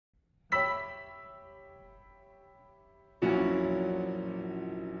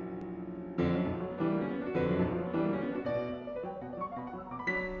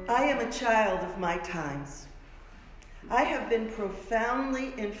I am a child of my times. I have been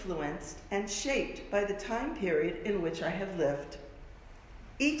profoundly influenced and shaped by the time period in which I have lived.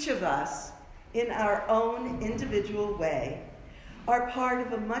 Each of us, in our own individual way, are part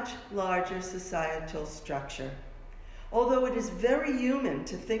of a much larger societal structure. Although it is very human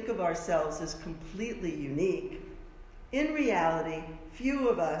to think of ourselves as completely unique, in reality, few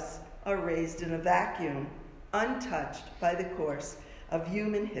of us are raised in a vacuum, untouched by the course of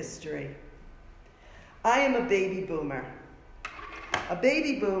human history. I am a baby boomer. A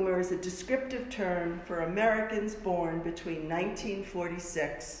baby boomer is a descriptive term for Americans born between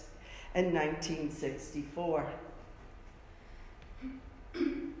 1946 and 1964.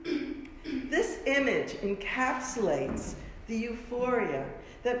 This image encapsulates the euphoria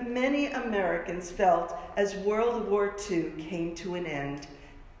that many Americans felt as World War II came to an end,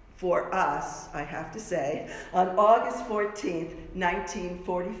 for us, I have to say, on August 14th,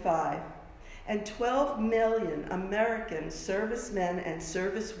 1945, and 12 million American servicemen and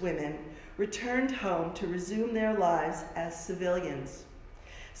servicewomen returned home to resume their lives as civilians.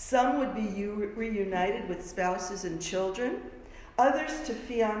 Some would be reunited with spouses and children, others to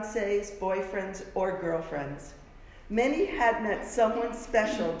fiancés, boyfriends, or girlfriends. Many had met someone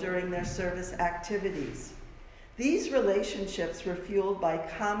special during their service activities. These relationships were fueled by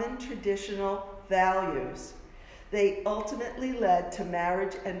common traditional values. They ultimately led to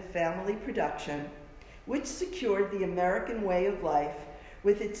marriage and family production, which secured the American way of life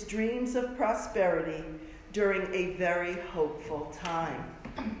with its dreams of prosperity during a very hopeful time.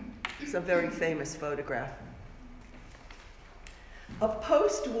 It's a very famous photograph. A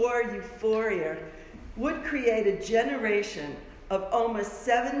post-war euphoria would create a generation of almost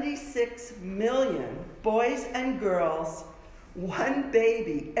 76 million boys and girls, one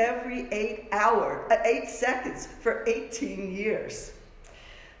baby every 8 seconds for 18 years.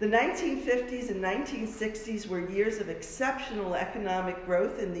 The 1950s and 1960s were years of exceptional economic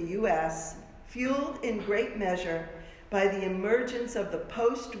growth in the U.S., fueled in great measure by the emergence of the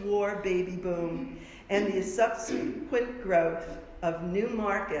post-war baby boom and the subsequent growth of new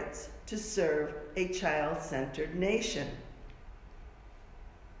markets to serve a child-centered nation.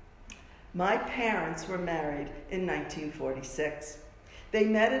 My parents were married in 1946. They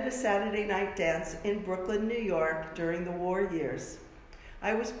met at a Saturday night dance in Brooklyn, New York during the war years.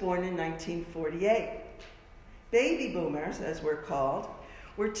 I was born in 1948. Baby boomers, as we're called,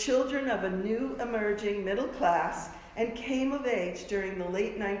 were children of a new emerging middle class and came of age during the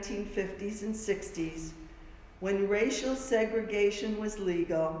late 1950s and 60s when racial segregation was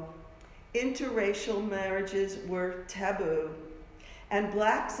legal, interracial marriages were taboo, and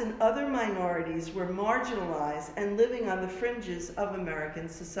blacks and other minorities were marginalized and living on the fringes of American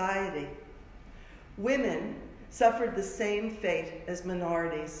society. Women suffered the same fate as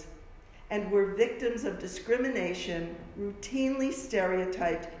minorities and were victims of discrimination, routinely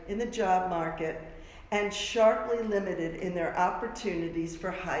stereotyped in the job market, and sharply limited in their opportunities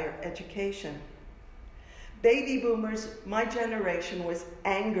for higher education. Baby boomers, my generation, was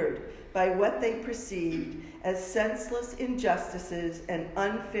angered by what they perceived as senseless injustices and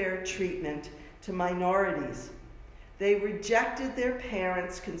unfair treatment to minorities. They rejected their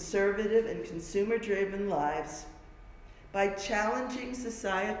parents' conservative and consumer-driven lives by challenging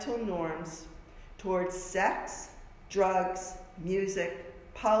societal norms towards sex, drugs, music,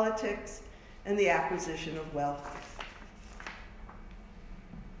 politics, and the acquisition of wealth.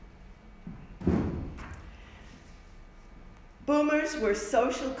 Boomers were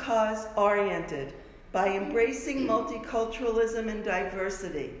social cause oriented by embracing multiculturalism and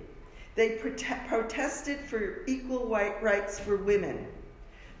diversity. They protested for equal rights for women.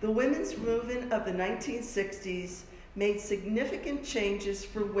 The women's movement of the 1960s made significant changes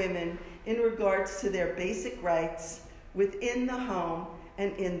for women in regards to their basic rights within the home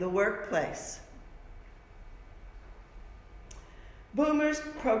and in the workplace. Boomers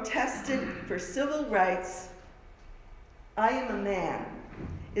protested for civil rights. I am a man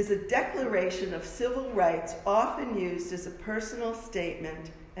is a declaration of civil rights often used as a personal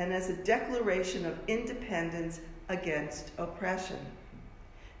statement and as a declaration of independence against oppression.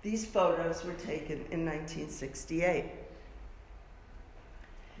 These photos were taken in 1968.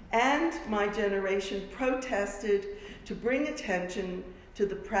 And my generation protested to bring attention to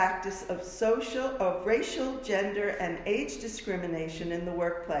the practice of racial, gender, and age discrimination in the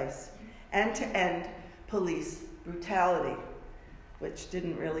workplace, and to end police brutality, which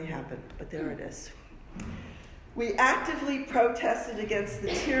didn't really happen, but there it is. We actively protested against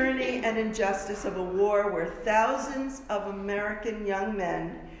the tyranny and injustice of a war where thousands of American young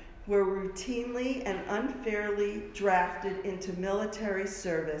men were routinely and unfairly drafted into military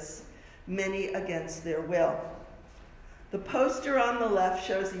service, many against their will. The poster on the left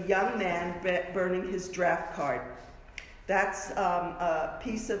shows a young man burning his draft card. That's a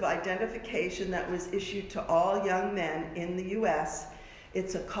piece of identification that was issued to all young men in the U.S.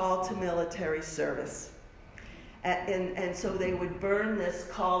 It's a call to military service. And so they would burn this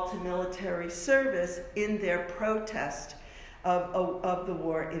call to military service in their protest of the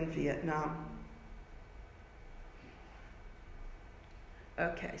war in Vietnam.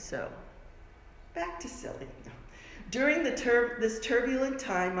 Okay, so back to silly. During this turbulent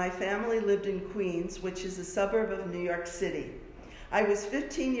time, my family lived in Queens, which is a suburb of New York City. I was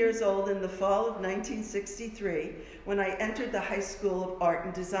 15 years old in the fall of 1963 when I entered the High School of Art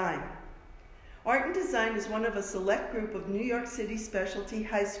and Design. Art and Design is one of a select group of New York City specialty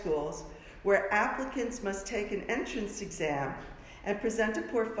high schools where applicants must take an entrance exam and present a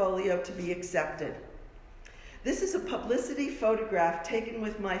portfolio to be accepted. This is a publicity photograph taken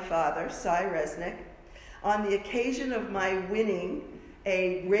with my father, Cy Resnick, on the occasion of my winning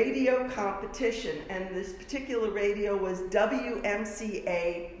a radio competition, and this particular radio was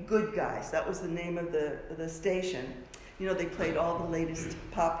WMCA Good Guys. That was the name of the station. You know, they played all the latest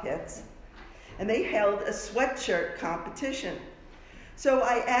pop hits. And they held a sweatshirt competition. So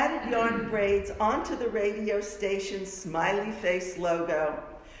I added yarn braids onto the radio station's smiley face logo,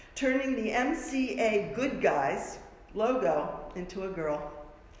 turning the MCA Good Guys logo into a girl.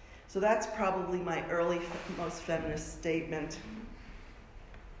 So that's probably my early, most feminist statement.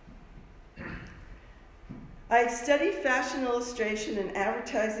 I studied fashion illustration and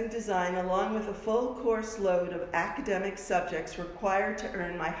advertising design along with a full course load of academic subjects required to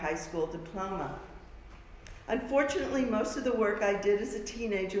earn my high school diploma. Unfortunately, most of the work I did as a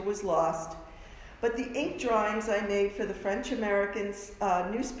teenager was lost, but the ink drawings I made for the French-American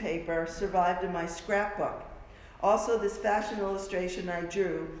newspaper survived in my scrapbook. Also, this fashion illustration I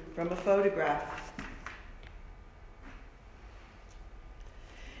drew from a photograph.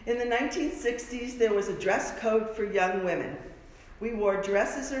 In the 1960s, there was a dress code for young women. We wore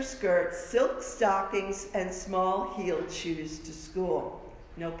dresses or skirts, silk stockings, and small-heeled shoes to school.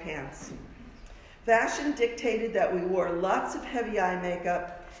 No pants. Fashion dictated that we wore lots of heavy eye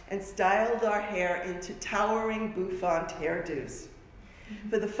makeup and styled our hair into towering bouffant hairdos.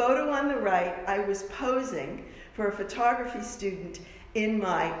 For the photo on the right, I was posing for a photography student in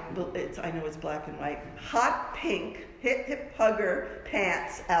my, I know it's black and white, hot pink hip hugger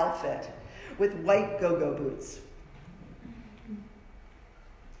pants outfit with white go-go boots.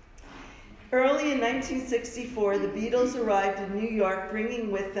 Early in 1964, the Beatles arrived in New York, bringing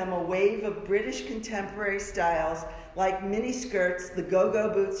with them a wave of British contemporary styles like mini skirts, the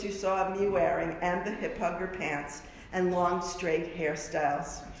go-go boots you saw me wearing, and the hip hugger pants, and long straight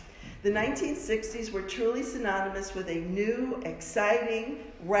hairstyles. The 1960s were truly synonymous with a new, exciting,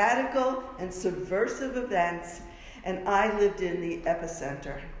 radical, and subversive events, and I lived in the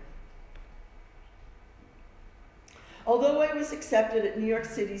epicenter. Although I was accepted at New York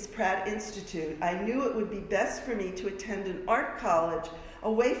City's Pratt Institute, I knew it would be best for me to attend an art college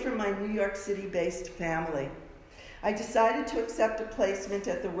away from my New York City-based family. I decided to accept a placement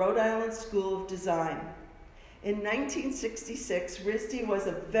at the Rhode Island School of Design. In 1966, RISD was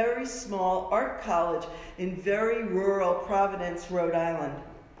a very small art college in very rural Providence, Rhode Island.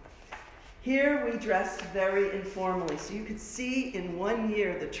 Here we dressed very informally, so you could see in 1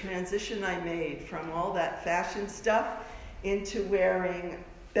 year the transition I made from all that fashion stuff into wearing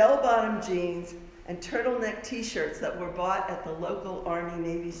bell-bottom jeans and turtleneck t-shirts that were bought at the local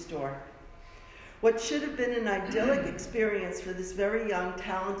Army-Navy store. What should have been an idyllic experience for this very young,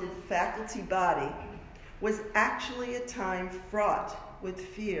 talented faculty body was actually a time fraught with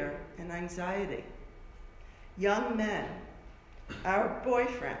fear and anxiety. Young men, our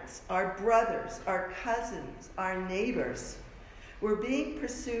boyfriends, our brothers, our cousins, our neighbors, were being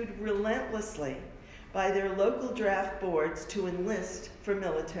pursued relentlessly by their local draft boards to enlist for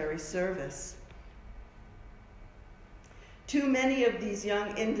military service. Too many of these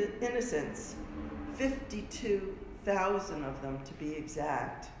young innocents, 52,000 of them to be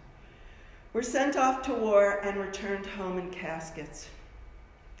exact, were sent off to war and returned home in caskets.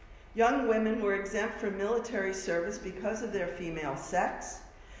 Young women were exempt from military service because of their female sex,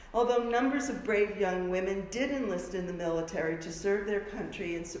 although numbers of brave young women did enlist in the military to serve their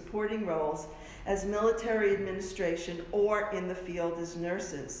country in supporting roles as military administration or in the field as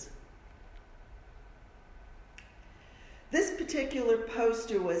nurses. This particular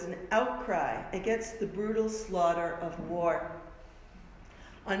poster was an outcry against the brutal slaughter of war.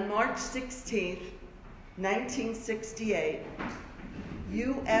 On March 16, 1968,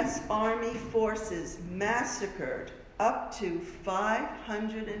 U.S. Army forces massacred up to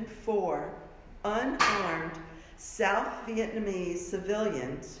 504 unarmed South Vietnamese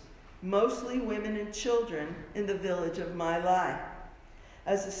civilians, mostly women and children, in the village of My Lai.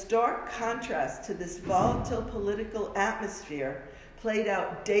 As a stark contrast to this volatile political atmosphere played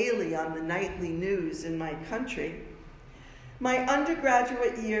out daily on the nightly news in my country, my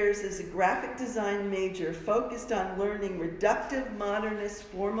undergraduate years as a graphic design major focused on learning reductive modernist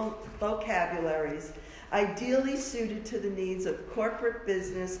formal vocabularies ideally suited to the needs of corporate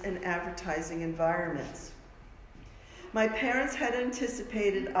business and advertising environments. My parents had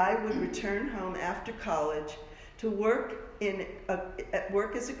anticipated I would return home after college to work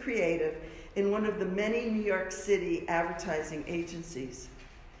as a creative in one of the many New York City advertising agencies.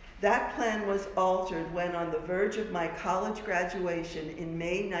 That plan was altered when, on the verge of my college graduation in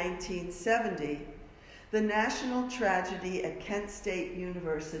May 1970, the national tragedy at Kent State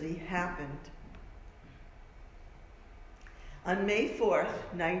University happened. On May 4th,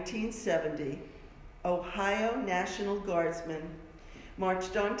 1970, Ohio National Guardsmen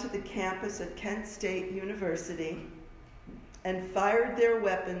marched onto the campus at Kent State University and fired their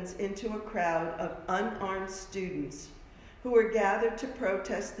weapons into a crowd of unarmed students who were gathered to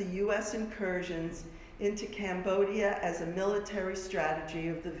protest the U.S. incursions into Cambodia as a military strategy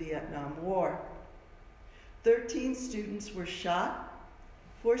of the Vietnam War. 13 students were shot,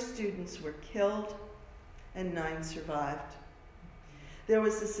 4 students were killed, and 9 survived. There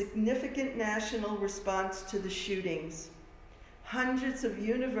was a significant national response to the shootings. Hundreds of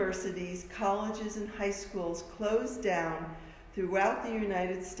universities, colleges, and high schools closed down throughout the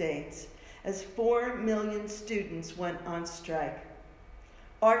United States as 4 million students went on strike.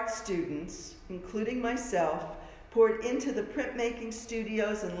 Art students, including myself, poured into the printmaking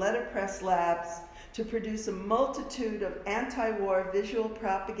studios and letterpress labs to produce a multitude of anti-war visual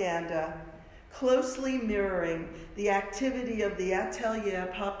propaganda, closely mirroring the activity of the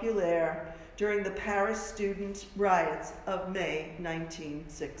Atelier Populaire during the Paris student riots of May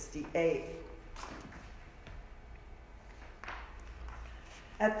 1968.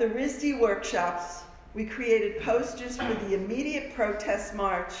 At the RISD workshops, we created posters for the immediate protest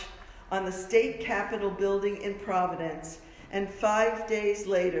march on the state capitol building in Providence, and 5 days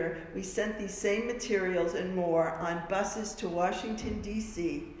later, we sent these same materials and more on buses to Washington,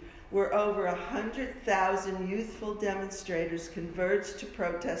 D.C., where over 100,000 youthful demonstrators converged to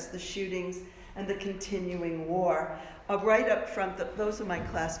protest the shootings and the continuing war. Right up front, those are my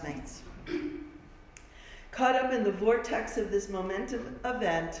classmates. Caught up in the vortex of this momentum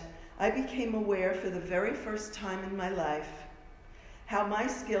event, I became aware for the very first time in my life how my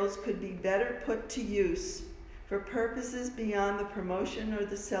skills could be better put to use for purposes beyond the promotion or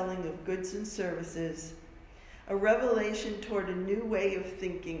the selling of goods and services, a revelation toward a new way of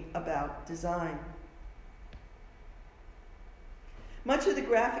thinking about design. Much of the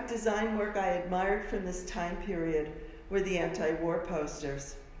graphic design work I admired from this time period were the anti-war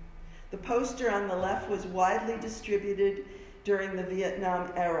posters. The poster on the left was widely distributed during the Vietnam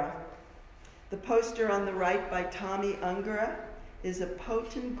era. The poster on the right by Tommy Ungara is a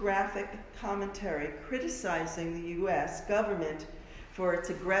potent graphic commentary criticizing the U.S. government for its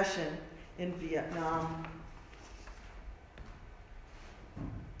aggression in Vietnam.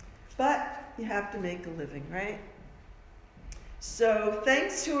 But you have to make a living, right? So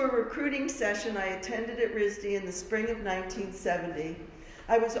thanks to a recruiting session I attended at RISD in the spring of 1970,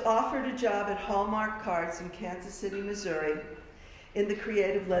 I was offered a job at Hallmark Cards in Kansas City, Missouri, in the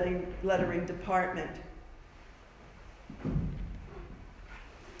creative lettering department.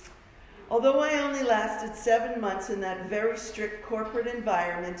 Although I only lasted 7 months in that very strict corporate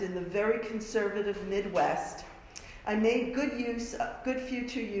environment in the very conservative Midwest, I made good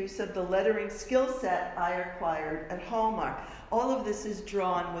future use of the lettering skill set I acquired at Hallmark. All of this is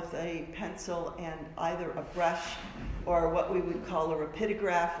drawn with a pencil and either a brush or what we would call a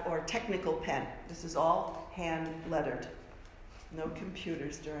rapidograph or technical pen. This is all hand lettered. No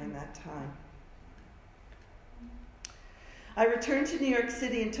computers during that time. I returned to New York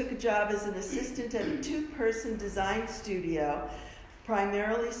City and took a job as an assistant at a 2-person design studio,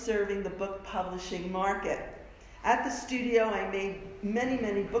 primarily serving the book publishing market. At the studio, I made many,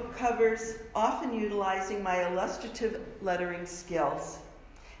 many book covers, often utilizing my illustrative lettering skills.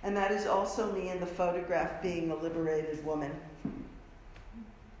 And that is also me in the photograph being a liberated woman.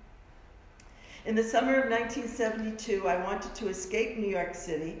 In the summer of 1972, I wanted to escape New York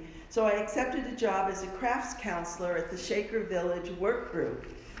City, so I accepted a job as a crafts counselor at the Shaker Village Work Group,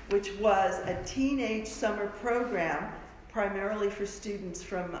 which was a teenage summer program primarily for students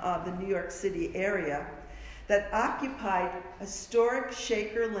from the New York City area that occupied historic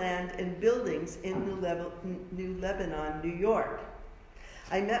Shaker land and buildings in New Lebanon, New York.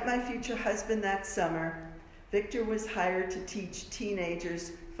 I met my future husband that summer. Victor was hired to teach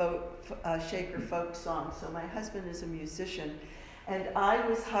teenagers Shaker folk songs. So my husband is a musician, and I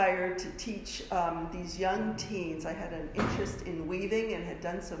was hired to teach these young teens. I had an interest in weaving and had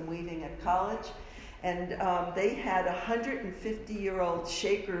done some weaving at college. And they had 150-year-old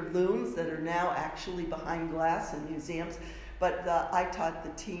Shaker looms that are now actually behind glass in museums. But I taught the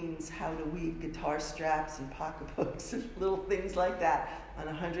teens how to weave guitar straps and pocketbooks and little things like that on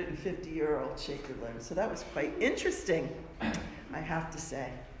 150-year-old Shaker looms. So that was quite interesting, I have to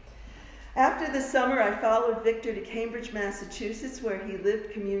say. After the summer, I followed Victor to Cambridge, Massachusetts, where he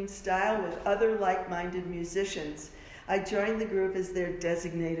lived commune style with other like-minded musicians. I joined the group as their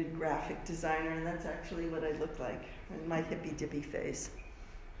designated graphic designer, and that's actually what I looked like in my hippy-dippy phase.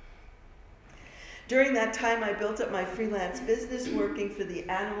 During that time, I built up my freelance business working for the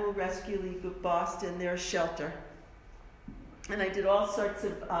Animal Rescue League of Boston, their shelter. And I did all sorts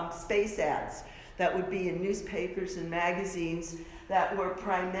of space ads that would be in newspapers and magazines that were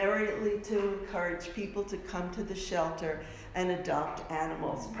primarily to encourage people to come to the shelter and adopt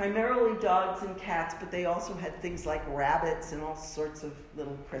animals. Primarily dogs and cats, but they also had things like rabbits and all sorts of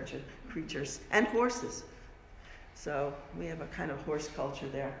little creatures, and horses. So we have a kind of horse culture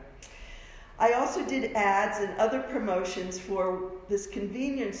there. I also did ads and other promotions for this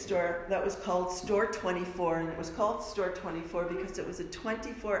convenience store that was called Store 24, and it was called Store 24 because it was a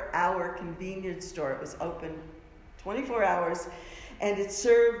 24-hour convenience store. It was open 24 hours, and it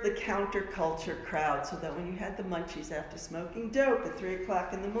served the counterculture crowd, so that when you had the munchies after smoking dope at 3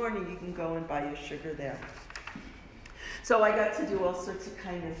 o'clock in the morning, you can go and buy your sugar there. So I got to do all sorts of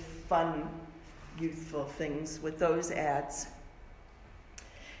kind of fun, youthful things with those ads.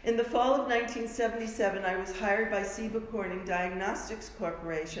 In the fall of 1977, I was hired by Seba Corning Diagnostics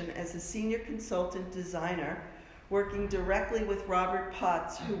Corporation as a senior consultant designer, working directly with Robert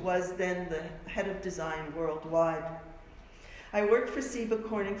Potts, who was then the head of design worldwide. I worked for Seba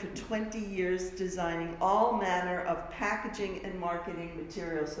Corning for 20 years, designing all manner of packaging and marketing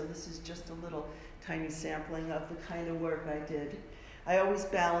materials. So this is just a little tiny sampling of the kind of work I did. I always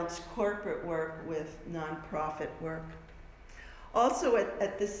balanced corporate work with nonprofit work. Also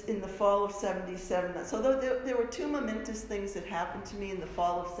in the fall of 77, so there were two momentous things that happened to me in the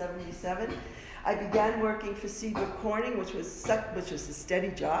fall of 77. I began working for Seba Corning, which was a steady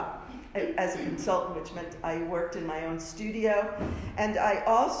job as a consultant, which meant I worked in my own studio. And I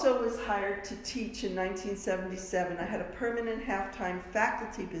also was hired to teach in 1977. I had a permanent half-time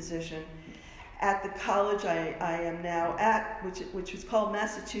faculty position at the college I am now at, which was called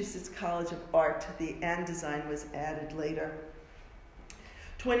Massachusetts College of Art. The "and" design was added later.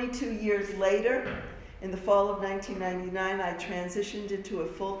 22 years later, in the fall of 1999, I transitioned into a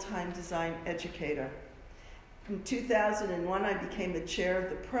full-time design educator. In 2001, I became the chair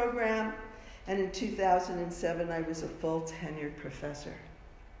of the program, and in 2007, I was a full tenured professor.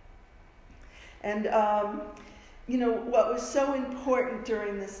 And what was so important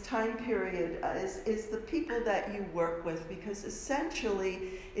during this time period is the people that you work with, because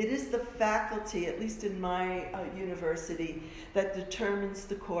essentially it is the faculty, at least in my university, that determines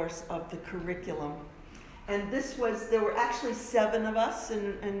the course of the curriculum. And there were actually 7 of us,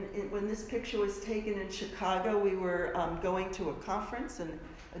 and when this picture was taken in Chicago, we were going to a conference,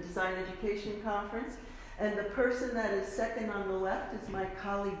 a design education conference. And the person that is second on the left is my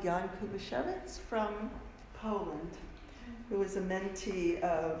colleague Jan Kubasiewicz from Poland, who was a mentee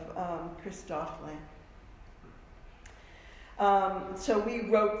of Christoph Lang. So we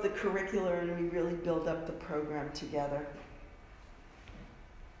wrote the curricula and we really built up the program together.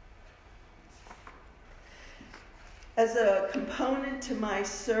 As a component to my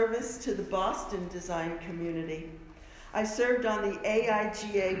service to the Boston design community, I served on the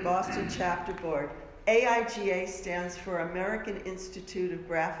AIGA Boston Chapter Board. AIGA stands for American Institute of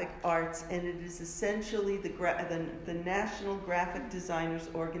Graphic Arts, and it is essentially the National Graphic Designers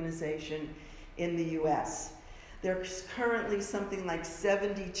Organization in the U.S. There's currently something like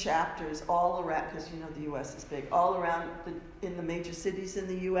 70 chapters all around, because the U.S. is big, all around in the major cities in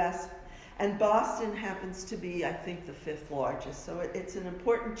the U.S., and Boston happens to be, I think, the 5th largest. So it's an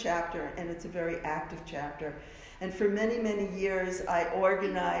important chapter, and it's a very active chapter. And for many, many years, I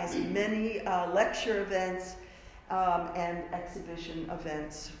organized many lecture events and exhibition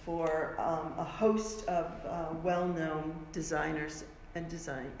events for a host of well-known designers and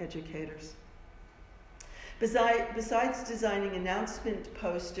design educators. Besides designing announcement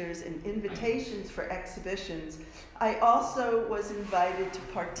posters and invitations for exhibitions, I also was invited to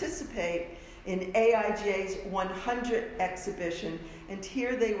participate in AIGA's 100 exhibition. And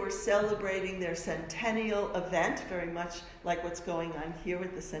here they were celebrating their centennial event, very much like what's going on here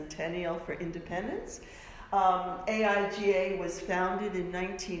with the Centennial for Independence. AIGA was founded in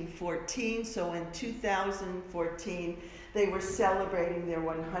 1914, so in 2014 they were celebrating their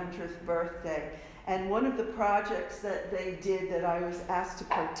 100th birthday. And one of the projects that they did that I was asked to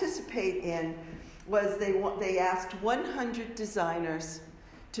participate in was they asked 100 designers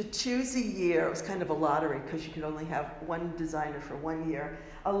to choose a year. It was kind of a lottery because you could only have one designer for 1 year.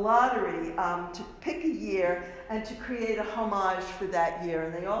 A lottery to pick a year and to create a homage for that year.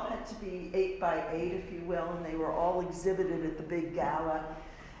 And they all had to be 8 by 8, if you will, and they were all exhibited at the big gala.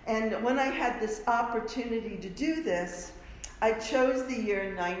 And when I had this opportunity to do this, I chose the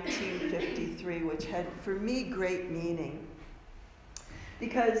year 1953, which had, for me, great meaning.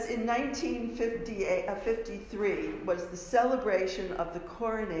 Because in 1953 was the celebration of the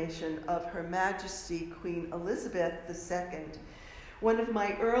coronation of Her Majesty Queen Elizabeth II. One of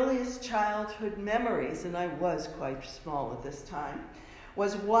my earliest childhood memories, and I was quite small at this time,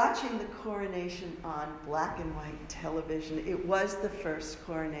 was watching the coronation on black and white television. It was the first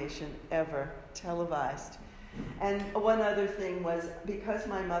coronation ever televised. And one other thing was, because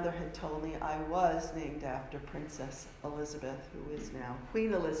my mother had told me I was named after Princess Elizabeth, who is now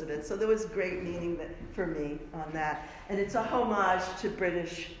Queen Elizabeth, so there was great meaning for me on that. And it's a homage to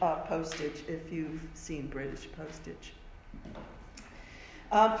British postage, if you've seen British postage.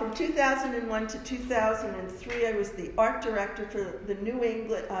 From 2001 to 2003, I was the art director for the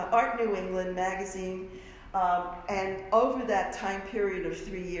Art New England magazine. And over that time period of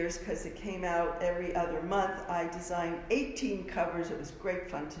 3 years, because it came out every other month, I designed 18 covers. It was great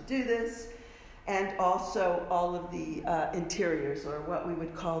fun to do this. And also all of the interiors, or what we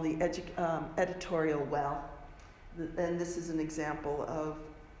would call the editorial well. And this is an example of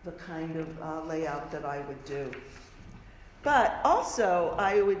the kind of layout that I would do. But also,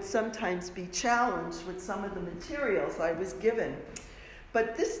 I would sometimes be challenged with some of the materials I was given.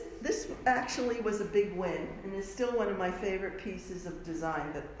 But this actually was a big win, and is still one of my favorite pieces of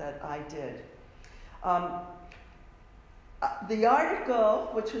design that I did. The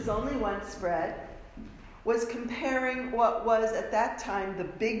article, which was only one spread, was comparing what was at that time the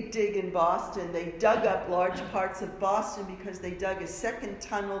Big Dig in Boston. They dug up large parts of Boston because they dug a second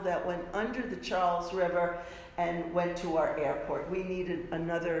tunnel that went under the Charles River and went to our airport. We needed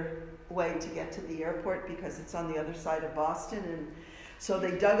another way to get to the airport because it's on the other side of Boston, and so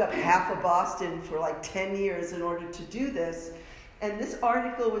they dug up half of Boston for like 10 years in order to do this. And this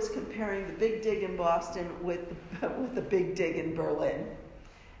article was comparing the Big Dig in Boston with the Big Dig in Berlin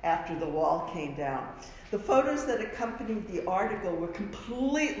after the wall came down. The photos that accompanied the article were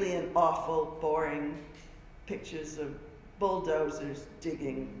completely and awful, boring pictures of bulldozers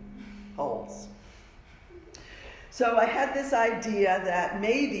digging holes. So I had this idea that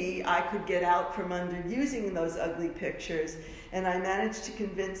maybe I could get out from under using those ugly pictures, and I managed to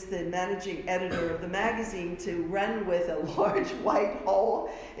convince the managing editor of the magazine to run with a large white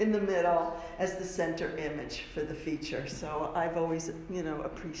hole in the middle as the center image for the feature. So I've always,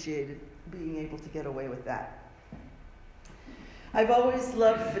 appreciated being able to get away with that. I've always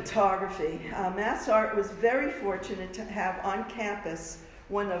loved photography. Mass Art was very fortunate to have on campus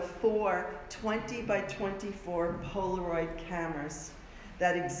one of 4 20 by 24 Polaroid cameras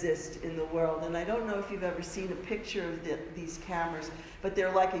that exist in the world. And I don't know if you've ever seen a picture of these cameras, but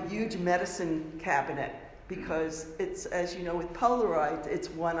they're like a huge medicine cabinet, because it's, as you know, with Polaroid, it's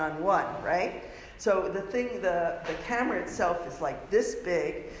one-on-one, right? So the camera itself is like this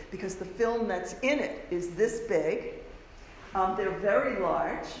big, because the film that's in it is this big. They're very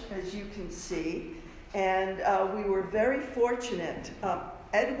large, as you can see, and we were very fortunate.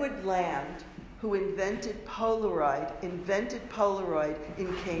 Edward Land, who invented Polaroid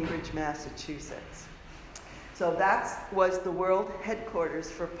in Cambridge, Massachusetts. So that was the world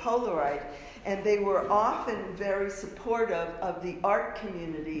headquarters for Polaroid, and they were often very supportive of the art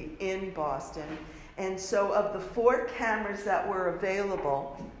community in Boston. And so of the 4 cameras that were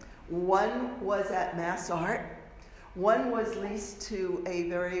available, one was at Mass Art, one was leased to a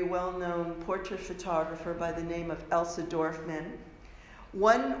very well-known portrait photographer by the name of Elsa Dorfman.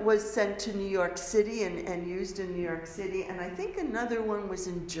 One was sent to New York City and used in New York City, and I think another one was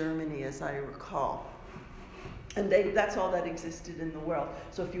in Germany, as I recall. And that's all that existed in the world.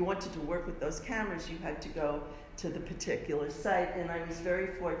 So if you wanted to work with those cameras, you had to go to the particular site, and I was very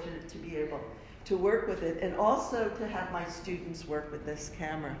fortunate to be able to work with it, and also to have my students work with this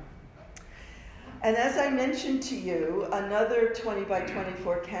camera. And as I mentioned to you, another 20 by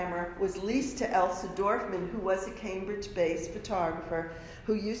 24 camera was leased to Elsa Dorfman, who was a Cambridge-based photographer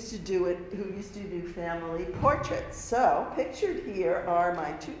who used to do family portraits. So pictured here are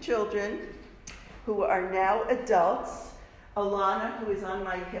my two children who are now adults. Alana, who is on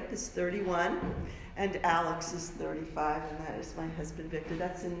my hip, is 31, and Alex is 35, and that is my husband, Victor.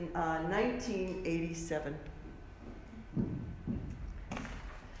 That's in 1987.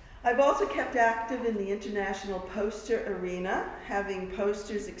 I've also kept active in the international poster arena, having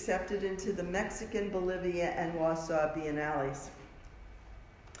posters accepted into the Mexican, Bolivia, and Warsaw Biennales.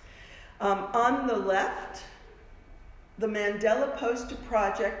 On the left, the Mandela Poster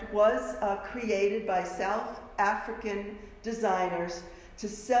Project was created by South African designers to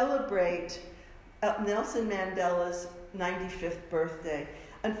celebrate Nelson Mandela's 95th birthday.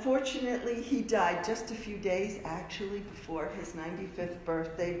 Unfortunately, he died just a few days actually before his 95th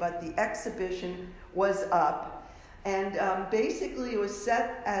birthday, but the exhibition was up. And basically it was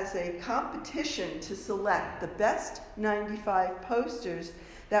set as a competition to select the best 95 posters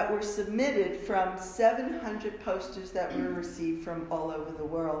that were submitted from 700 posters that were received from all over the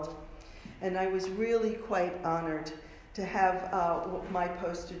world. And I was really quite honored to have my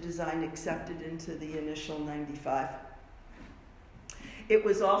poster design accepted into the initial 95. It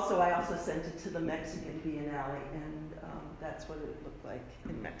was also, I also sent it to the Mexican Biennale, and that's what it looked like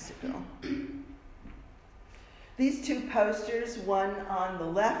in Mexico. These two posters, one on the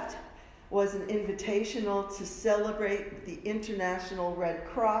left was an invitational to celebrate the International Red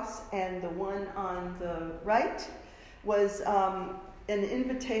Cross, and the one on the right was an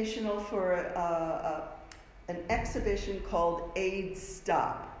invitational for an exhibition called AIDS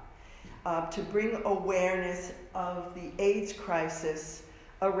Stop, to bring awareness of the AIDS crisis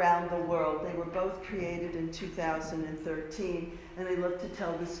around the world. They were both created in 2013, and I love to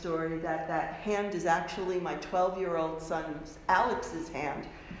tell the story that that hand is actually my 12-year-old son Alex's hand.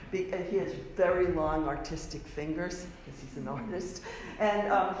 He has very long artistic fingers, because he's an artist,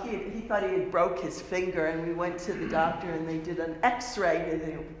 and he thought he had broke his finger, and we went to the doctor, and they did an x-ray.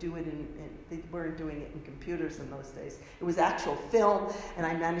 They do it they weren't doing it in computers in those days. It was actual film, and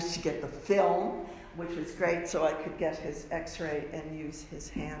I managed to get the film, which was great, so I could get his x-ray and use his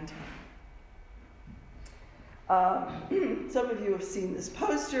hand. Some of you have seen this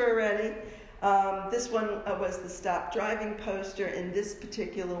poster already. This one was the Stop Driving poster, and this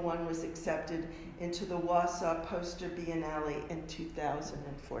particular one was accepted into the Warsaw Poster Biennale in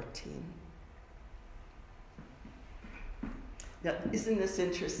 2014. Now, isn't this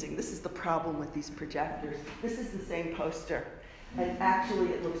interesting? This is the problem with these projectors. This is the same poster, and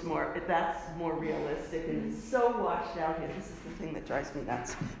actually it looks that's more realistic, and it's so washed out here. This is the thing that drives me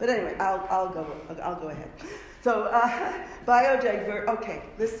nuts. But anyway, I'll go ahead. So,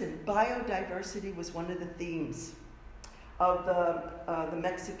 biodiversity was one of the themes of the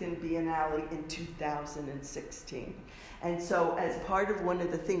Mexican Biennale in 2016. And so as part of one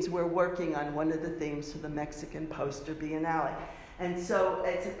of the things, we're working on one of the themes for the Mexican Poster Biennale. And so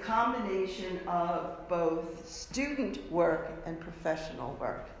it's a combination of both student work and professional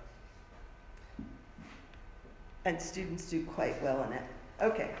work. And students do quite well in it.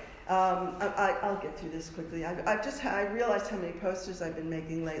 Okay. I'll get through this quickly. I realized how many posters I've been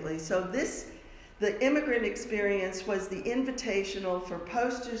making lately. So the immigrant experience was the invitational for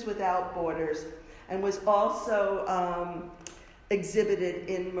Posters Without Borders, and was also exhibited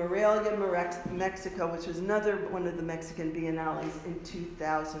in Morelia, Mexico, which was another one of the Mexican Biennales in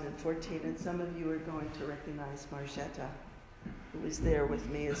 2014. And some of you are going to recognize Margetta, who was there with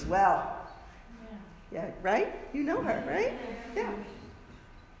me as well. Yeah, right? You know her, right? Yeah.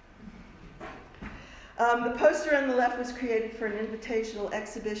 The poster on the left was created for an invitational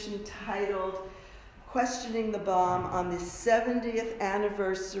exhibition titled Questioning the Bomb on the 70th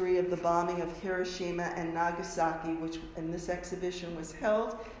anniversary of the bombing of Hiroshima and Nagasaki, and this exhibition was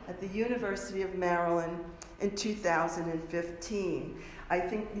held at the University of Maryland in 2015. I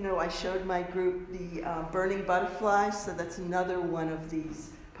think, I showed my group the Burning Butterflies, so that's another one of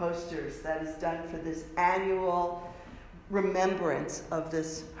these posters that is done for this annual remembrance of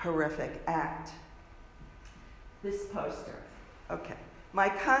this horrific act. This poster. Okay. My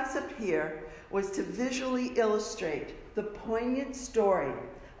concept here was to visually illustrate the poignant story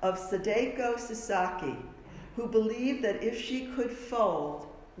of Sadeko Sasaki, who believed that if she could fold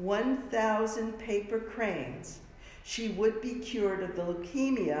 1,000 paper cranes, she would be cured of the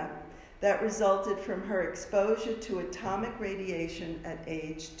leukemia that resulted from her exposure to atomic radiation at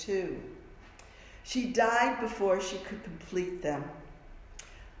age 2. She died before she could complete them.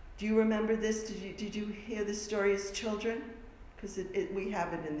 Do you remember this? Did you hear this story as children? because we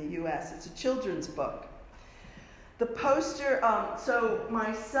have it in the U.S. It's a children's book. The poster, so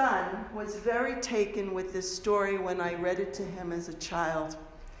my son was very taken with this story when I read it to him as a child.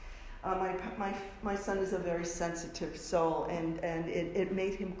 My son is a very sensitive soul, and it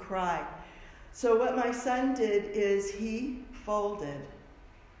made him cry. So what my son did is he folded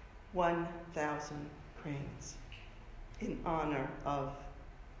 1,000 cranes in honor of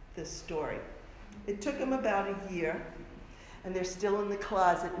this story. It took him about a year, and they're still in the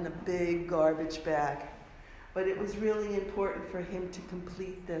closet in a big garbage bag. But it was really important for him to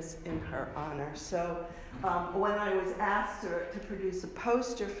complete this in her honor. So when I was asked to produce a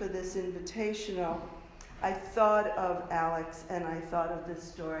poster for this invitational, I thought of Alex and I thought of this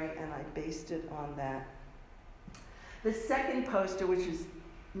story and I based it on that. The second poster, which is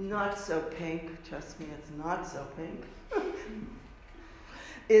not so pink, trust me, it's not so pink,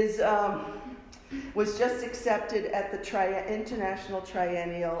 was just accepted at the International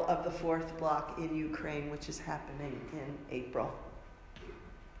Triennial of the Fourth Bloc in Ukraine, which is happening in April.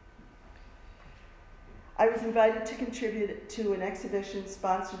 I was invited to contribute to an exhibition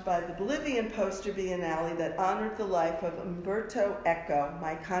sponsored by the Bolivian Poster Biennale that honored the life of Umberto Eco.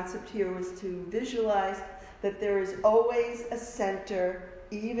 My concept here was to visualize that there is always a center,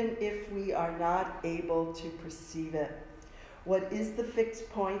 even if we are not able to perceive it. What is the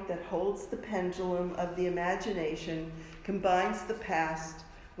fixed point that holds the pendulum of the imagination, combines the past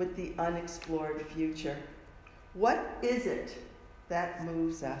with the unexplored future? What is it that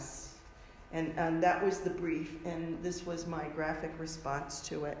moves us? And that was the brief, and this was my graphic response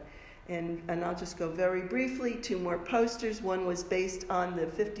to it. And I'll just go very briefly, 2 more posters. One was based on the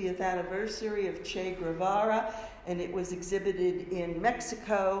 50th anniversary of Che Guevara, and it was exhibited in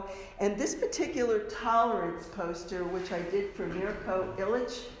Mexico. And this particular tolerance poster, which I did for Mirko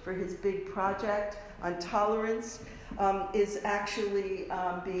Ilic for his big project on tolerance, is actually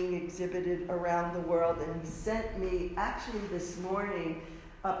being exhibited around the world. And he sent me, actually this morning,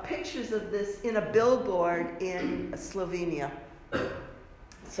 pictures of this in a billboard in Slovenia.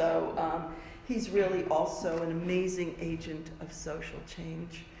 So he's really also an amazing agent of social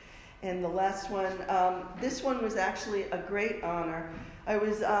change. And the last one, this one was actually a great honor. I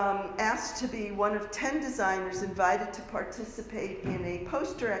was asked to be one of 10 designers invited to participate in a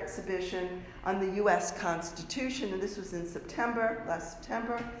poster exhibition on the U.S. Constitution, and this was in September, last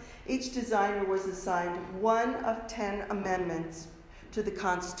September. Each designer was assigned one of 10 amendments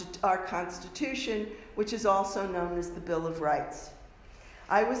to our Constitution, which is also known as the Bill of Rights.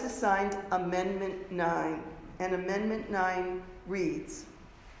 I was assigned Amendment 9, and Amendment 9 reads,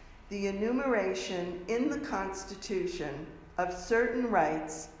 "The enumeration in the Constitution of certain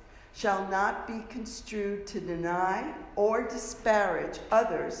rights shall not be construed to deny or disparage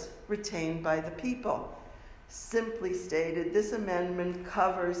others retained by the people." Simply stated, this amendment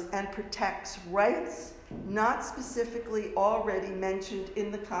covers and protects rights not specifically already mentioned in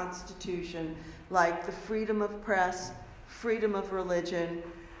the Constitution, like the freedom of press, freedom of religion,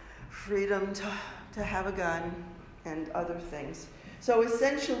 freedom to have a gun, and other things. So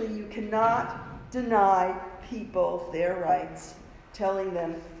essentially, you cannot deny people their rights, telling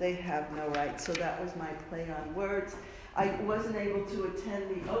them they have no rights. So that was my play on words. I wasn't able to attend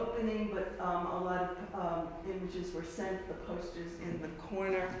the opening, but a lot of images were sent, the posters in the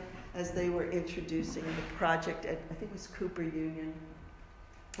corner, as they were introducing the project at, I think it was Cooper Union.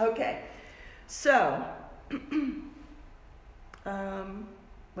 Okay, so, wait a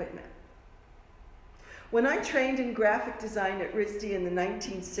minute. When I trained in graphic design at RISD in the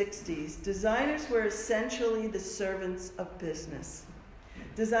 1960s, designers were essentially the servants of business.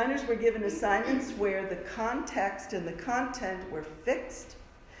 Designers were given assignments where the context and the content were fixed,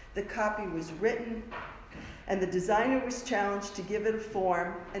 the copy was written, and the designer was challenged to give it a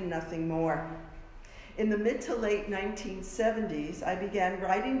form and nothing more. In the mid to late 1970s, I began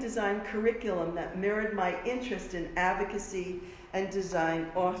writing design curriculum that mirrored my interest in advocacy and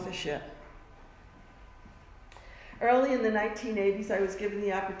design authorship. Early in the 1980s, I was given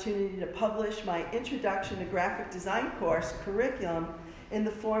the opportunity to publish my Introduction to Graphic Design course curriculum in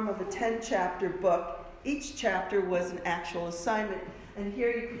the form of a 10-chapter book. Each chapter was an actual assignment, and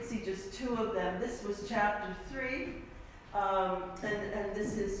here you can see just 2 of them. This was chapter 3, and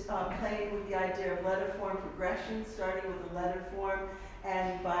this is playing with the idea of letter form progression, starting with a letter form,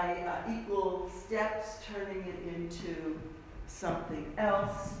 and by equal steps turning it into something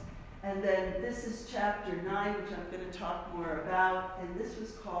else. And then this is chapter 9, which I'm going to talk more about, and this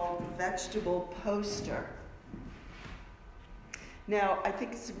was called Vegetable Poster. Now, I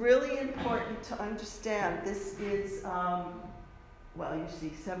think it's really important to understand this is, well, you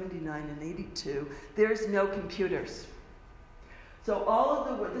see 79 and 82. There's no computers. So all of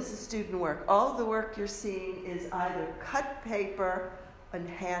the work, this is student work, all of the work you're seeing is either cut paper and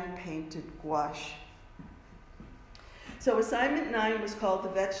hand-painted gouache. So assignment 9 was called the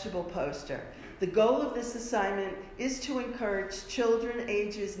vegetable poster. The goal of this assignment is to encourage children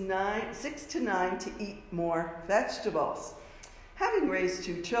ages 6 to 9 to eat more vegetables. Having raised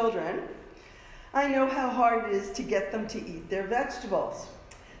 2 children, I know how hard it is to get them to eat their vegetables.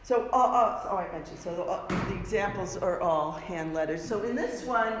 So, I mentioned, so the examples are all hand lettered. So in this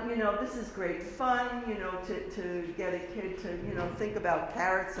one, this is great fun, to get a kid to, think about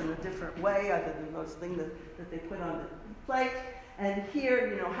carrots in a different way other than those things that they put on the plate. And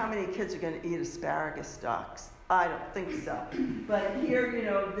here, how many kids are going to eat asparagus stalks? I don't think so. But here,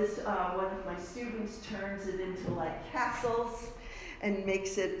 this one of my students turns it into like castles and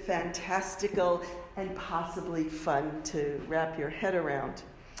makes it fantastical and possibly fun to wrap your head around.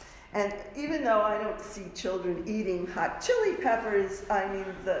 And even though I don't see children eating hot chili peppers, I mean,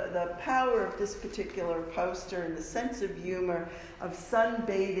 the power of this particular poster and the sense of humor of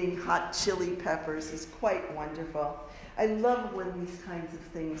sunbathing hot chili peppers is quite wonderful. I love when these kinds of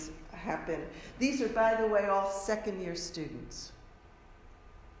things happen. These are, by the way, all second-year students.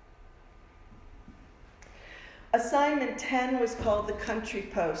 Assignment 10 was called the country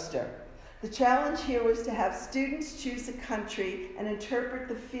poster. The challenge here was to have students choose a country and interpret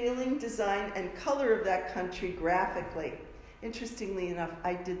the feeling, design, and color of that country graphically. Interestingly enough,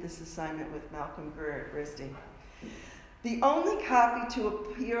 I did this assignment with Malcolm Greer at Resnick. The only copy to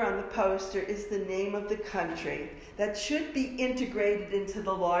appear on the poster is the name of the country that should be integrated into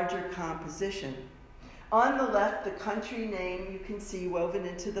the larger composition. On the left, the country name you can see woven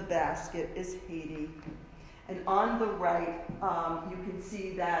into the basket is Haiti. And on the right, you can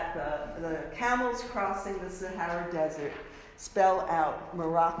see that the camels crossing the Sahara Desert spell out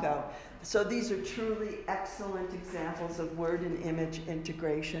Morocco. So these are truly excellent examples of word and image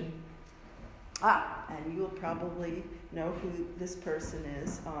integration. And you'll probably know who this person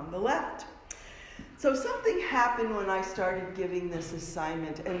is on the left. So something happened when I started giving this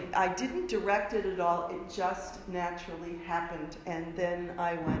assignment, and I didn't direct it at all, it just naturally happened. And then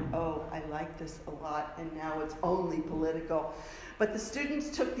I went, oh, I like this a lot, and now it's only political. But the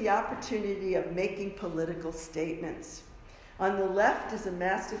students took the opportunity of making political statements. On the left is a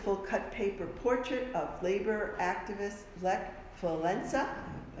masterful cut paper portrait of labor activist Lech Walesa.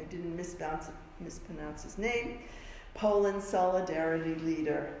 I didn't mispronounce his name. Poland's solidarity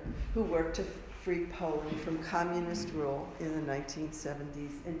leader who worked to free Poland from communist rule in the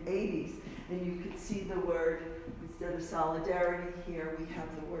 1970s and 80s. And you can see the word, instead of solidarity here, we have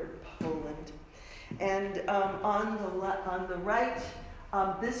the word Poland. And on the right,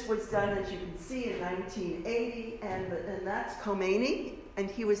 this was done, as you can see, in 1980, and that's Khomeini, and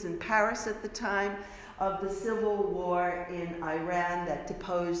he was in Paris at the time of the civil war in Iran that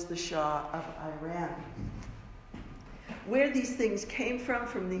deposed the Shah of Iran. Where these things came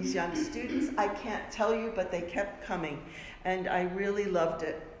from these young students, I can't tell you, but they kept coming, and I really loved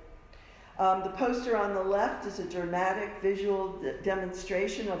it. The poster on the left is a dramatic visual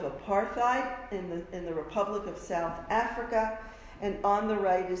demonstration of apartheid in the Republic of South Africa, and on the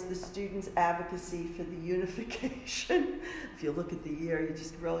right is the students' advocacy for the unification, if you look at the year, you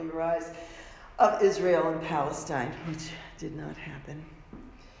just roll your eyes, of Israel and Palestine, which did not happen.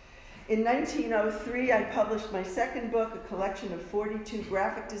 In 1903, I published my second book, a collection of 42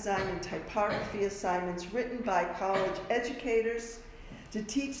 graphic design and typography assignments written by college educators to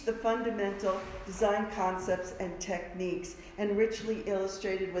teach the fundamental design concepts and techniques, and richly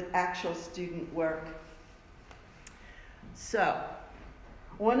illustrated with actual student work. So,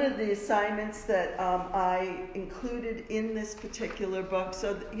 one of the assignments that I included in this particular book,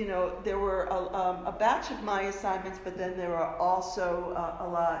 so there were a batch of my assignments, but then there are also a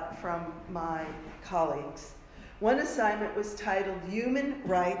lot from my colleagues. One assignment was titled Human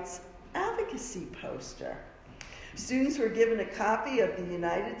Rights Advocacy Poster. Students were given a copy of the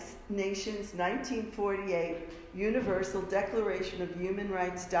United Nations 1948 Universal Declaration of Human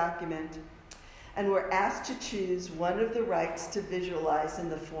Rights document, and were asked to choose one of the rights to visualize in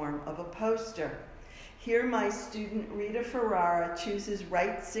the form of a poster. Here my student Rita Ferrara chooses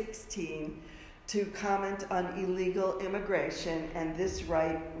right 16 to comment on illegal immigration, and this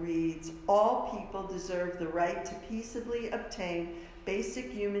right reads, all people deserve the right to peaceably obtain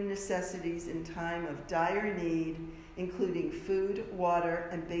basic human necessities in time of dire need, including food, water,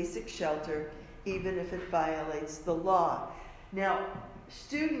 and basic shelter, even if it violates the law. Now,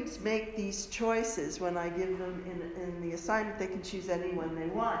 students make these choices when I give them in the assignment. They can choose any one they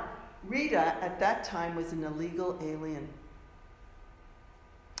want. Rita, at that time, was an illegal alien.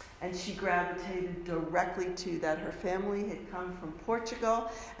 And she gravitated directly to that. Her family had come from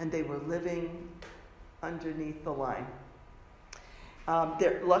Portugal, and they were living underneath the line.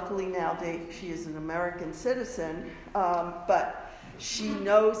 Luckily now she is an American citizen, but she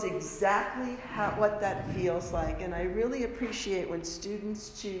knows exactly what that feels like. And I really appreciate when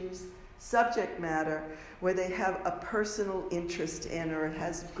students choose subject matter where they have a personal interest in, or it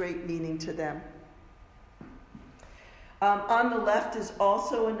has great meaning to them. On the left is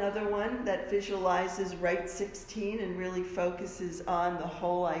also another one that visualizes Right 16 and really focuses on the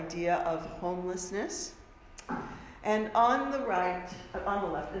whole idea of homelessness. And on the left,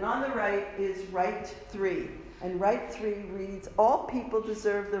 and on the right is Right 3. And Right 3 reads, all people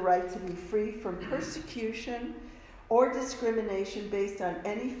deserve the right to be free from persecution or discrimination based on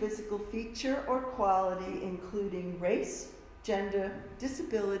any physical feature or quality, including race, gender,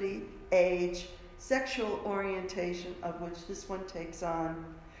 disability, age, sexual orientation, of which this one takes on,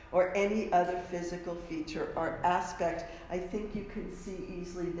 or any other physical feature or aspect. I think you can see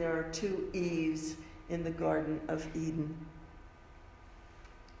easily there are 2 Eves in the Garden of Eden.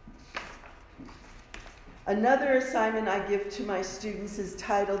 Another assignment I give to my students is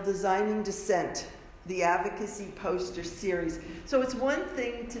titled Designing Dissent, the Advocacy Poster Series. So it's one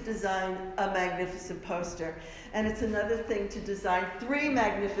thing to design a magnificent poster, and it's another thing to design 3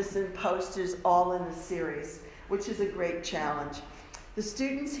 magnificent posters all in a series, which is a great challenge. The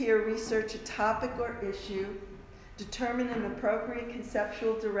students here research a topic or issue, determine an appropriate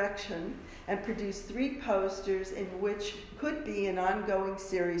conceptual direction, and produce 3 posters in which could be an ongoing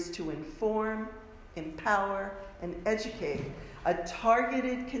series to inform, empower, and educate a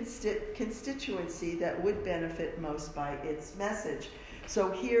targeted constituency that would benefit most by its message.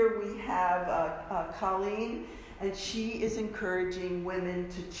 So here we have Colleen, and she is encouraging women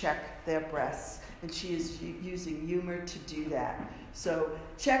to check their breasts, and she is using humor to do that. So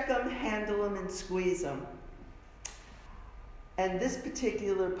check them, handle them, and squeeze them. And this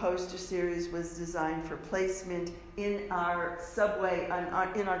particular poster series was designed for placement in our subway,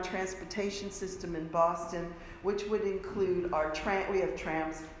 in our transportation system in Boston, which would include we have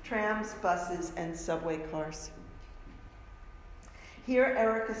trams, buses, and subway cars. Here,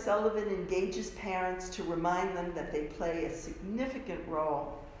 Erica Sullivan engages parents to remind them that they play a significant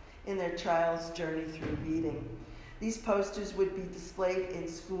role in their child's journey through reading. These posters would be displayed in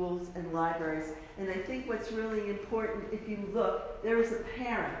schools and libraries. And I think what's really important, if you look, there is a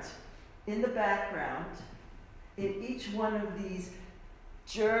parent in the background in each one of these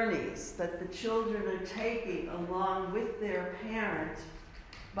journeys that the children are taking along with their parent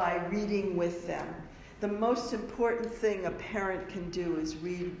by reading with them. The most important thing a parent can do is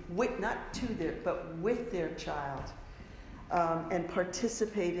read not to but with their child, and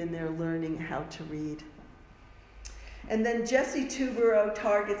participate in their learning how to read. And then Jessie Tubero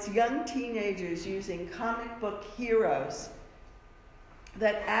targets young teenagers using comic book heroes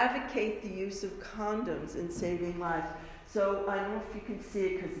that advocate the use of condoms in saving lives. So I don't know if you can see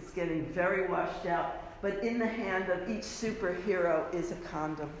it because it's getting very washed out, but in the hand of each superhero is a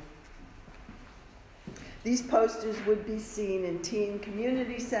condom. These posters would be seen in teen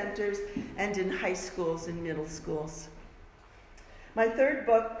community centers and in high schools and middle schools. My third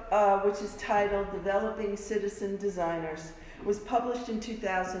book, which is titled Developing Citizen Designers, was published in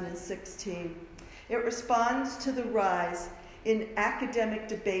 2016. It responds to the rise in academic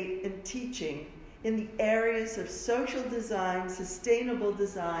debate and teaching in the areas of social design, sustainable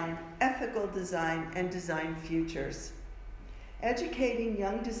design, ethical design, and design futures. Educating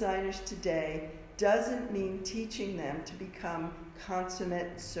young designers today doesn't mean teaching them to become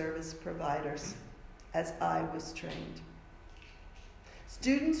consummate service providers, as I was trained.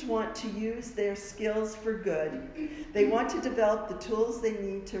 Students want to use their skills for good. They want to develop the tools they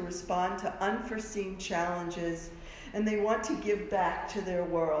need to respond to unforeseen challenges, and they want to give back to their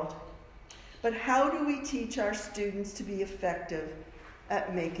world. But how do we teach our students to be effective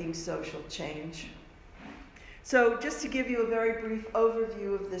at making social change? So just to give you a very brief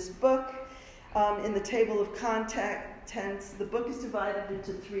overview of this book, in the table of contents, the book is divided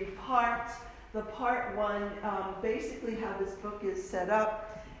into 3 parts. The part 1, basically how this book is set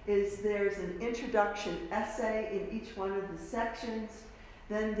up, is there's an introduction essay in each one of the sections.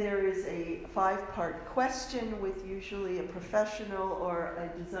 Then there is a 5-part question with usually a professional or a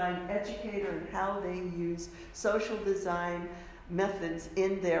design educator and how they use social design methods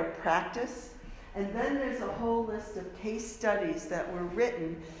in their practice. And then there's a whole list of case studies that were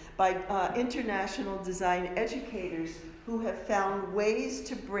written by international design educators who have found ways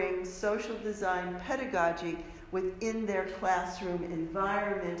to bring social design pedagogy within their classroom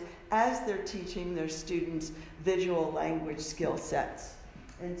environment as they're teaching their students visual language skill sets.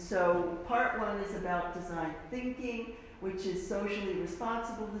 And so part one is about design thinking, which is socially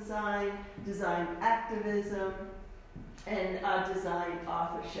responsible design, design activism, and design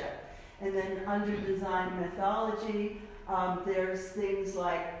authorship. And then under design methodology, there's things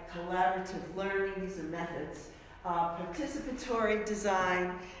like collaborative learning, these are methods, participatory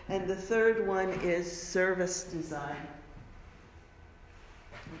design, and the third one is service design.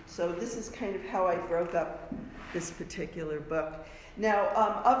 So this is kind of how I broke up this particular book. Now,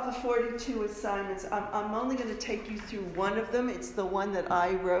 of the 42 assignments, I'm only going to take you through one of them. It's the one that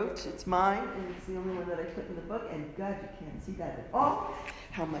I wrote. It's mine, and it's the only one that I put in the book. And God, you can't see that at all.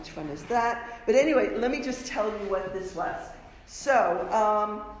 How much fun is that? But anyway, let me just tell you what this was.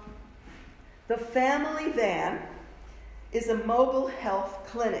 So, the family van is a mobile health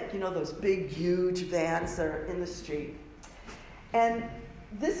clinic. You know those big, huge vans that are in the street. And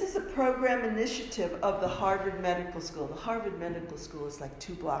this is a program initiative of the Harvard Medical School. The Harvard Medical School is like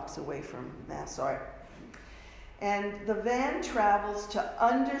 2 blocks away from MassArt. And the van travels to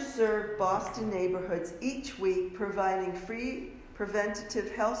underserved Boston neighborhoods each week, providing free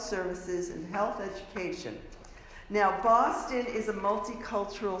preventative health services and health education. Now, Boston is a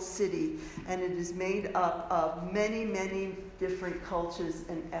multicultural city, and it is made up of many, many different cultures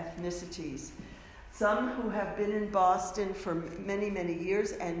and ethnicities. Some who have been in Boston for many, many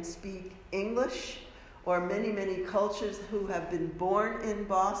years and speak English, or many, many cultures who have been born in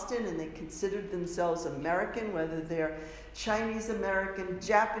Boston and they consider themselves American, whether they're Chinese American,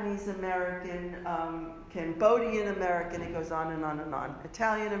 Japanese American, Cambodian American, it goes on and on and on,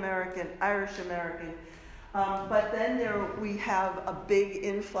 Italian American, Irish American. But then we have a big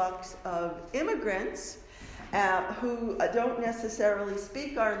influx of immigrants who don't necessarily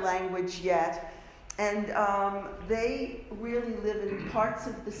speak our language yet. And they really live in parts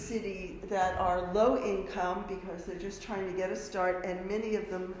of the city that are low income because they're just trying to get a start. And many of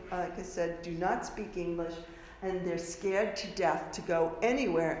them, like I said, do not speak English. And they're scared to death to go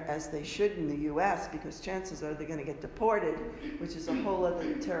anywhere, as they should in the U.S., because chances are they're going to get deported, which is a whole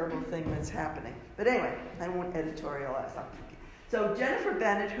other terrible thing that's happening. But anyway, I won't editorialize. So Jennifer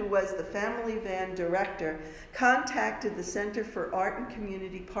Bennett, who was the Family Van director, contacted the Center for Art and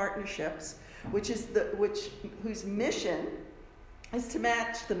Community Partnerships, whose mission is to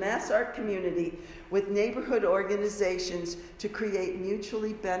match the MassArt community with neighborhood organizations to create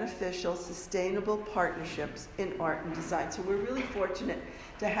mutually beneficial, sustainable partnerships in art and design. So we're really fortunate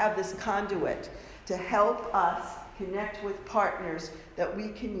to have this conduit to help us connect with partners that we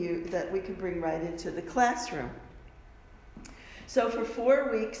can use, that we can bring right into the classroom. So for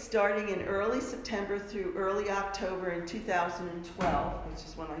 4 weeks, starting in early September through early October in 2012, which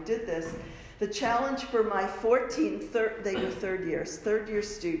is when I did this, the challenge for my 14 third-year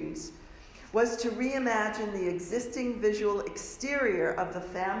students was to reimagine the existing visual exterior of the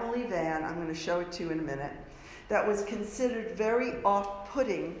family van, I'm going to show it to you in a minute, that was considered very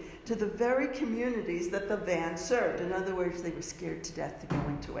off-putting to the very communities that the van served. In other words, they were scared to death to go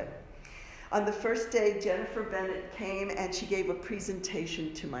into it. On the first day, Jennifer Bennett came and she gave a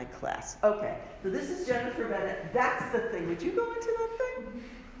presentation to my class. Okay, so this is Jennifer Bennett. That's the thing. Would you go into that thing?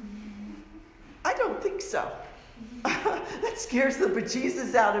 I don't think so. That scares the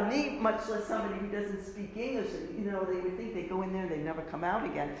bejesus out of me, much less somebody who doesn't speak English. You know, they would think they go in there, they never come out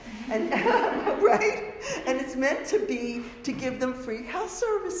again. And right? And it's meant to be to give them free health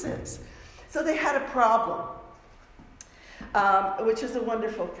services. So they had a problem. Which is a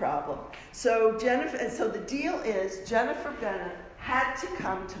wonderful problem. So the deal is Jennifer Bennett had to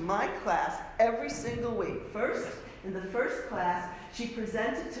come to my class every single week. First, in the first class, she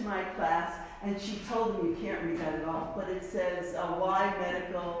presented to my class and she told them, you can't read that at all, but it says, why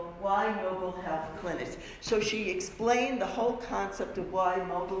mobile health clinics. So she explained the whole concept of why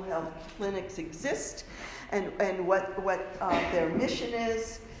mobile health clinics exist and what their mission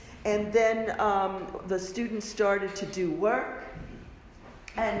is. And then the students started to do work.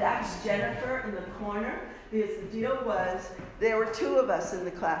 And that's Jennifer in the corner, because the deal was there were 2 of us in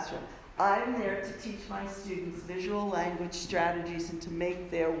the classroom. I'm there to teach my students visual language strategies and to make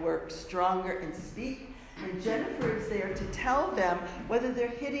their work stronger and speak. And Jennifer is there to tell them whether they're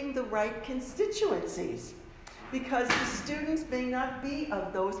hitting the right constituencies, because the students may not be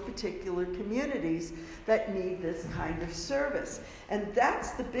of those particular communities that need this kind of service. And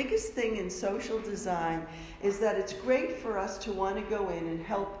that's the biggest thing in social design, is that it's great for us to want to go in and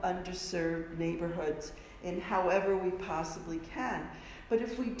help underserved neighborhoods in however we possibly can. But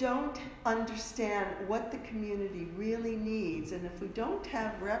if we don't understand what the community really needs, and if we don't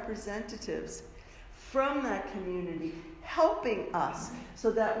have representatives from that community helping us so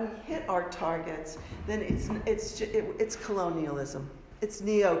that we hit our targets, then it's colonialism. It's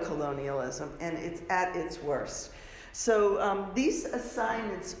neo-colonialism, and it's at its worst. So these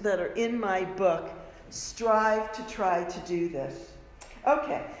assignments that are in my book strive to try to do this.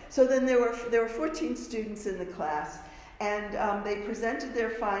 Okay, so then there were 14 students in the class, and they presented their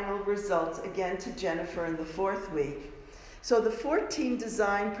final results again to Jennifer in the 4th week. So the 14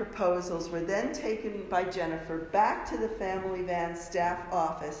 design proposals were then taken by Jennifer back to the Family Van staff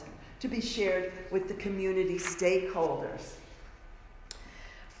office to be shared with the community stakeholders.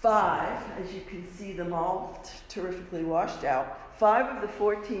 5, as you can see them all terrifically washed out, 5 of the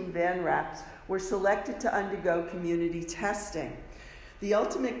 14 van wraps were selected to undergo community testing. The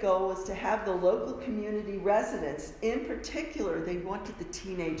ultimate goal was to have the local community residents, in particular, they wanted the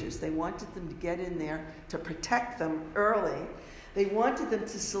teenagers, they wanted them to get in there to protect them early. They wanted them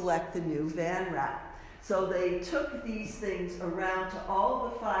to select the new van wrap. So they took these things around to all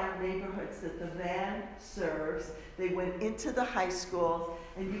the 5 neighborhoods that the van serves. They went into the high schools,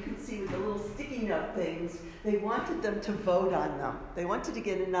 and you can see with the little sticky note things, they wanted them to vote on them. They wanted to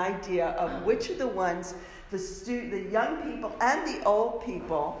get an idea of which of the ones the young people and the old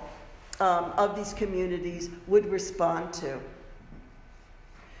people of these communities would respond to.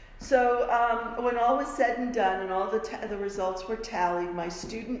 So when all was said and done and all the results were tallied, my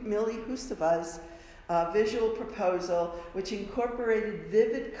student Millie Husteva's visual proposal, which incorporated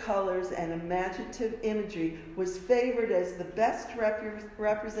vivid colors and imaginative imagery, was favored as the best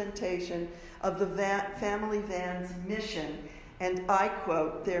representation of the Family Van's mission. And I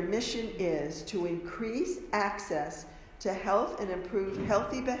quote, "Their mission is to increase access to health and improve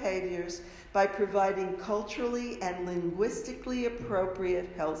healthy behaviors by providing culturally and linguistically appropriate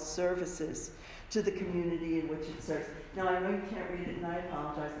health services to the community in which it serves." Now, I know you can't read it, and I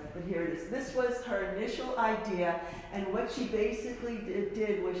apologize, but here it is. This was her initial idea, and what she basically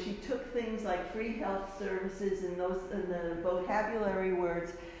did was she took things like free health services and the vocabulary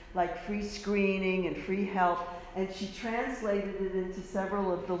words like free screening and free health, and she translated it into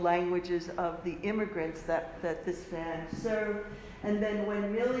several of the languages of the immigrants that this van served. And then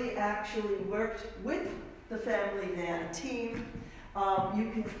when Millie actually worked with the Family Van team,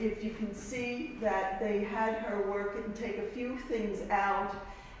 if you can see that they had her work and take a few things out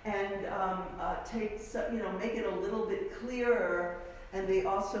and make it a little bit clearer. And they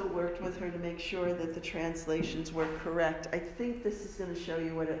also worked with her to make sure that the translations were correct. I think this is going to show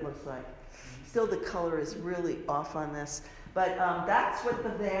you what it looks like. Still, the color is really off on this. But that's what the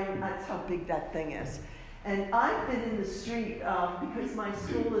van, that's how big that thing is. And I've been in the street, because my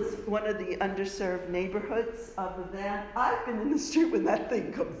school is one of the underserved neighborhoods of the van. I've been in the street when that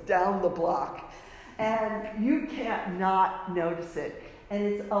thing comes down the block. And you can't not notice it. And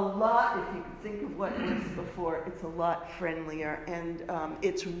it's a lot, if you can think of what it was before, it's a lot friendlier. And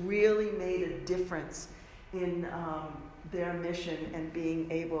it's really made a difference in their mission and being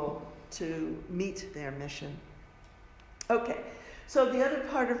able to meet their mission. Okay, so the other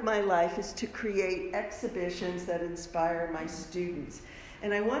part of my life is to create exhibitions that inspire my students.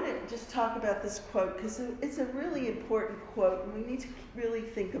 And I want to just talk about this quote because it's a really important quote and we need to really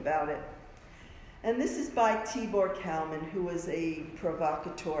think about it. And this is by Tibor Kalman, who was a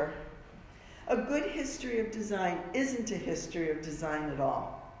provocateur. "A good history of design isn't a history of design at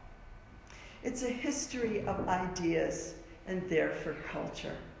all. It's a history of ideas and therefore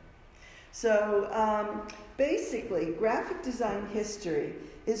culture." So basically, graphic design history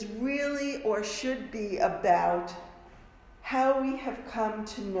is really or should be about how we have come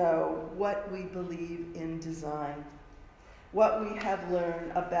to know what we believe in design, what we have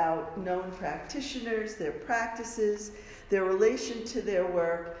learned about known practitioners, their practices, their relation to their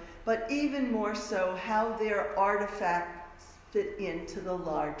work, but even more so how their artifacts fit into the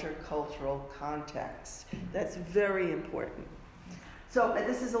larger cultural context. That's very important. So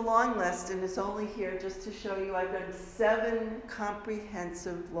this is a long list, and it's only here just to show you I've done 7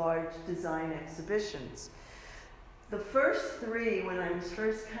 comprehensive large design exhibitions. The first 3, when I was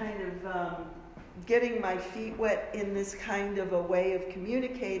first kind of getting my feet wet in this kind of a way of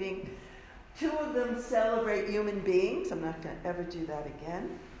communicating, 2 of them celebrate human beings. I'm not going to ever do that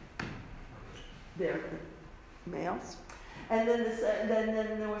again. They're males. And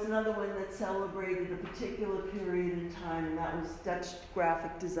then there was another one that celebrated a particular period in time, and that was Dutch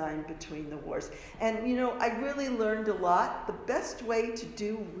graphic design between the wars. And, you know, I really learned a lot. The best way to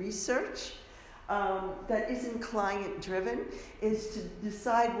do research that isn't client-driven is to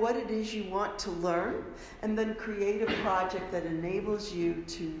decide what it is you want to learn and then create a project that enables you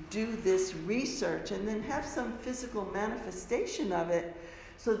to do this research and then have some physical manifestation of it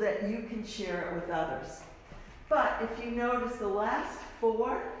so that you can share it with others. But if you notice, the last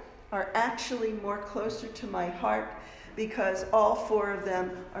 4 are actually more closer to my heart because all four of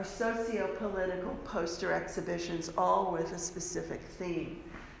them are socio-political poster exhibitions, all with a specific theme.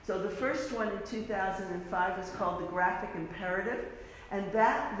 So the first one in 2005 was called The Graphic Imperative, and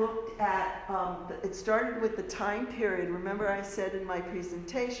that looked at, it started with the time period. Remember I said in my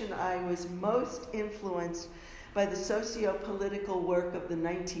presentation I was most influenced by the socio-political work of the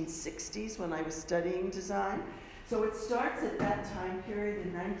 1960s when I was studying design. So it starts at that time period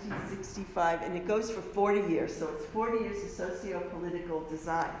in 1965, and it goes for 40 years. So it's 40 years of socio-political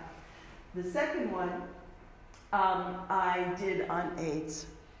design. The second one I did on AIDS.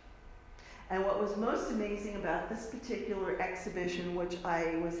 And what was most amazing about this particular exhibition, which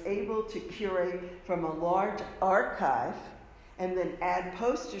I was able to curate from a large archive and then add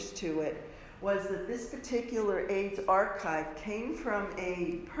posters to it, was that this particular AIDS archive came from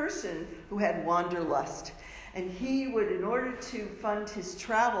a person who had wanderlust. And he would, in order to fund his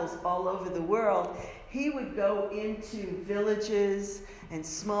travels all over the world, he would go into villages and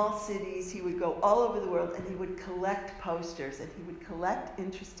small cities. He would go all over the world and he would collect posters. And he would collect,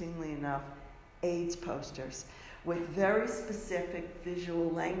 interestingly enough, AIDS posters with very specific visual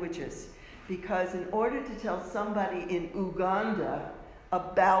languages. Because in order to tell somebody in Uganda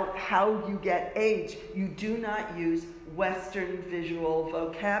about how you get AIDS, you do not use Western visual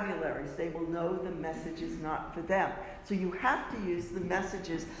vocabularies. They will know the message is not for them. So you have to use the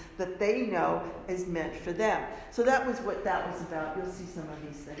messages that they know is meant for them. So that was what that was about. You'll see some of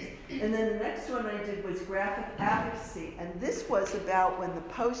these things. And then the next one I did was graphic advocacy. And this was about when the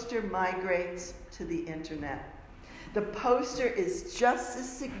poster migrates to the internet. The poster is just as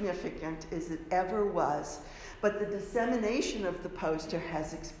significant as it ever was, but the dissemination of the poster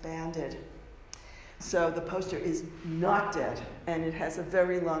has expanded. So the poster is not dead, and it has a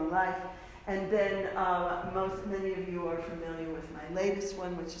very long life. And then many of you are familiar with my latest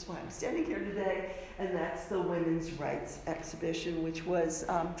one, which is why I'm standing here today, and that's the Women's Rights Exhibition, which was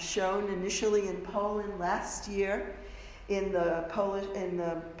shown initially in Poland last year in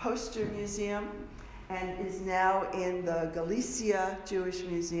the Poster Museum, and is now in the Galicia Jewish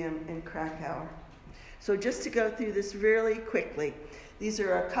Museum in Krakow. So just to go through this really quickly, these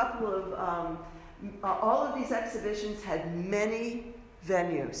are a couple of, all of these exhibitions had many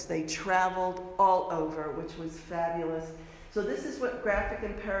venues. They traveled all over, which was fabulous. So this is what Graphic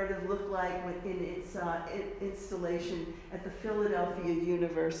Imperative looked like within its installation at the Philadelphia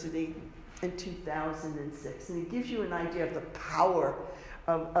University in 2006. And it gives you an idea of the power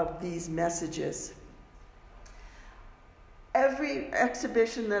of these messages. Every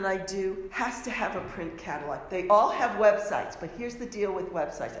exhibition that I do has to have a print catalog. They all have websites, but here's the deal with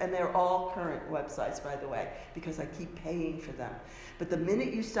websites, and they're all current websites, by the way, because I keep paying for them. But the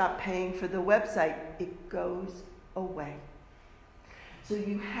minute you stop paying for the website, it goes away. So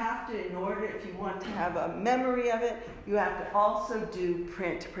you have to, in order, if you want to have a memory of it, you have to also do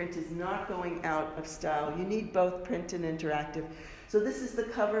print. Print is not going out of style. You need both print and interactive. So this is the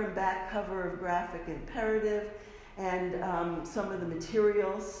cover and back cover of Graphic Imperative, and some of the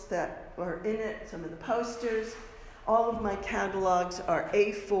materials that are in it, some of the posters. All of my catalogs are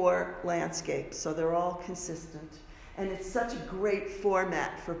A4 landscapes, so they're all consistent. And it's such a great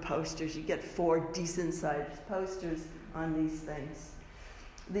format for posters. You get 4 decent-sized posters on these things.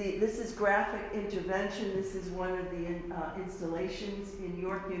 This is Graphic Intervention. This is one of the installations in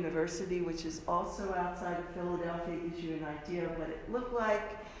York University, which is also outside of Philadelphia. It gives you an idea of what it looked like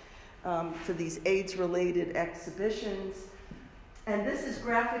for these AIDS-related exhibitions. And this is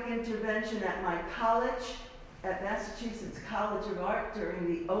Graphic Intervention at my college, at Massachusetts College of Art during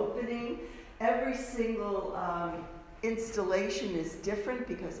the opening. Every single installation is different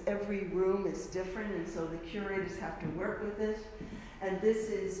because every room is different, and so the curators have to work with it. And this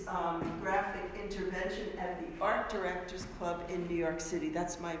is Graphic Intervention at the Art Directors Club in New York City.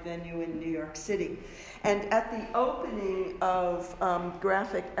 That's my venue in New York City. And at the opening of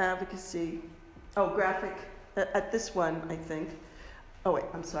Graphic Advocacy, at this one, I think. Oh wait,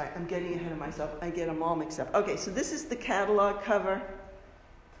 I'm sorry, I'm getting ahead of myself. I get them all mixed up. Okay, so this is the catalog cover.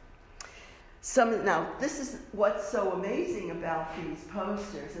 Now, this is what's so amazing about these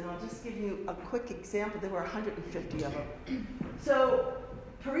posters, and I'll just give you a quick example. There were 150 of them. So,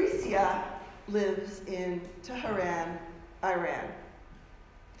 Parisia lives in Tehran, Iran.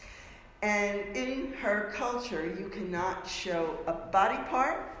 And in her culture, you cannot show a body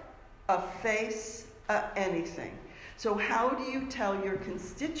part, a face, anything. So how do you tell your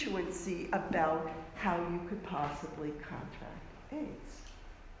constituency about how you could possibly contract AIDS?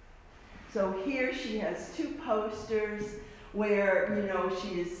 So here she has 2 posters where,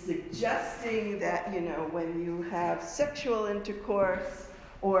 she is suggesting that, when you have sexual intercourse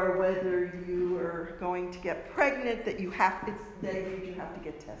or whether you are going to get pregnant, that you have to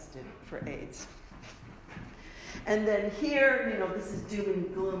get tested for AIDS. And then here, this is doom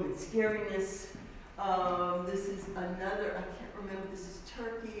and gloom and scariness. This is another, I can't remember, this is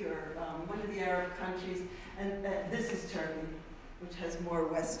Turkey or one of the Arab countries, and this is Turkey, which has more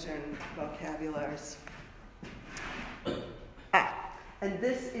Western vocabularies. And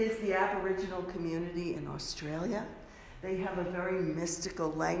this is the Aboriginal community in Australia. They have a very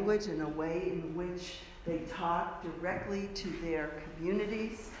mystical language and a way in which they talk directly to their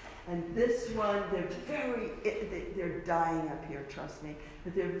communities. And this one, they're dying up here, trust me.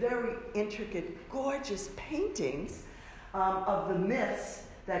 But they're very intricate, gorgeous paintings of the myths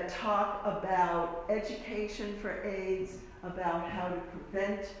that talk about education for AIDS, about how to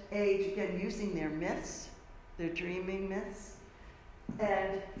prevent AIDS, again, using their myths, their dreaming myths.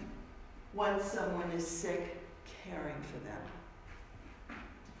 And once someone is sick, caring for them.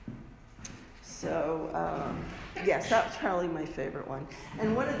 So, yes, that's probably my favorite one.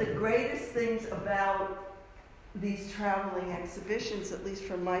 And one of the greatest things about these traveling exhibitions, at least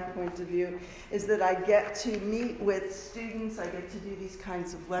from my point of view, is that I get to meet with students. I get to do these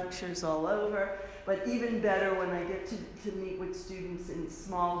kinds of lectures all over, but even better when I get to meet with students in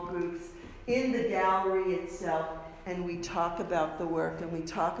small groups in the gallery itself, and we talk about the work, and we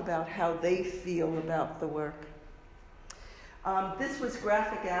talk about how they feel about the work. This was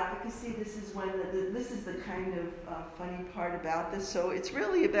graphic advocacy. This is the kind of funny part about this. So it's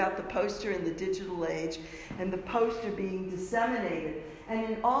really about the poster in the digital age and the poster being disseminated. And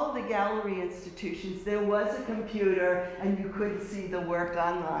in all the gallery institutions, there was a computer and you could see the work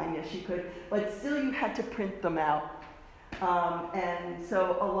online. Yes, you could. But still, you had to print them out. And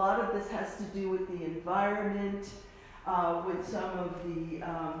so a lot of this has to do with the environment, with some of the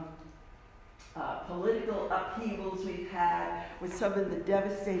political upheavals we've had, with some of the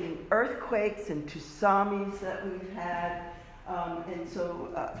devastating earthquakes and tsunamis that we've had. And so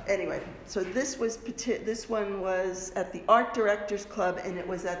anyway, so this one was at the Art Directors Club, and it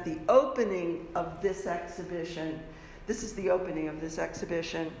was at the opening of this exhibition. This is the opening of this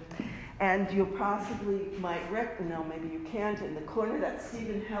exhibition. And you possibly might no, maybe you can't. In the corner, that's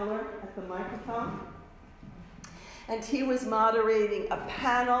Stephen Heller at the microphone. And he was moderating a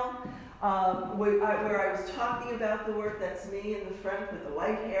panel where I was talking about the work. That's me in the front with the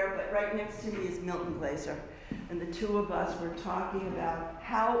white hair, but right next to me is Milton Glaser. And the two of us were talking about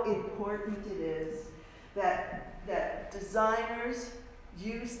how important it is that designers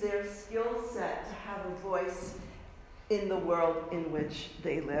use their skill set to have a voice in the world in which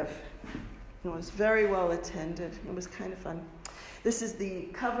they live. It was very well attended. It was kind of fun. This is the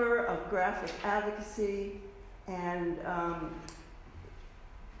cover of Graphic Advocacy, and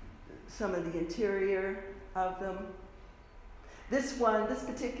some of the interior of them. This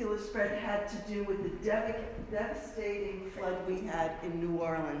particular spread had to do with the devastating flood we had in New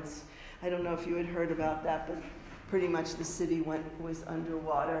Orleans. I don't know if you had heard about that, but pretty much the city was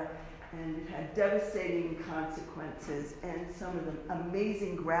underwater, and it had devastating consequences, and some of the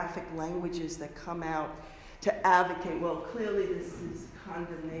amazing graphic languages that come out to advocate. Well, clearly this is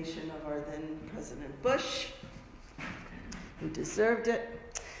condemnation of our then President Bush, who deserved it.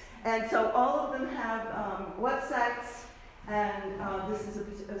 And so all of them have websites, and this is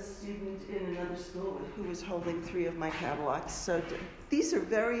a student in another school who was holding 3 of my catalogs. So these are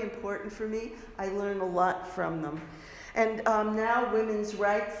very important for me. I learn a lot from them. And now women's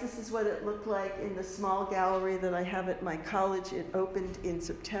rights. This is what it looked like in the small gallery that I have at my college. It opened in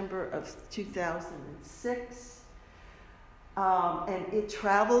September of 2006. And it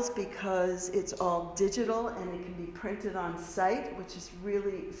travels because it's all digital and it can be printed on site, which is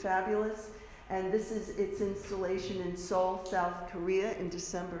really fabulous. And this is its installation in Seoul, South Korea in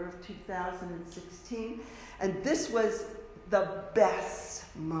December of 2016. And this was the best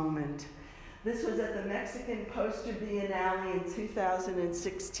moment. This was at the Mexican Poster Biennale in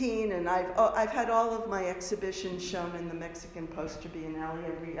 2016, and I've had all of my exhibitions shown in the Mexican Poster Biennale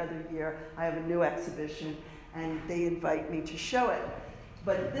every other year. I have a new exhibition, and they invite me to show it.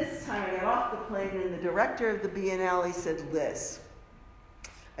 But this time I got off the plane, and the director of the Biennale said, "Liz,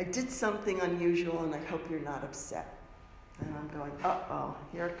 I did something unusual, and I hope you're not upset." And I'm going, uh-oh,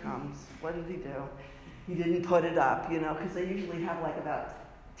 here it comes. What did he do? He didn't put it up, because they usually have like about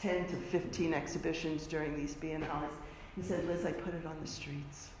 10 to 15 exhibitions during these biennales. He said, "Liz, I put it on the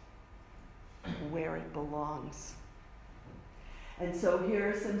streets where it belongs." And so here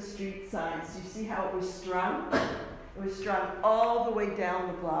are some street signs. You see how it was strung? It was strung all the way down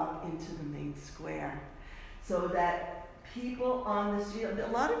the block into the main square, so that people on the street, a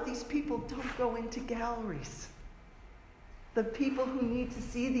lot of these people don't go into galleries. The people who need to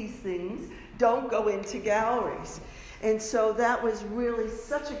see these things don't go into galleries. And so that was really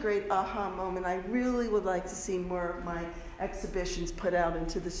such a great aha moment. I really would like to see more of my exhibitions put out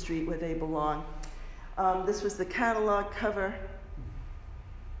into the street where they belong. This was the catalog cover,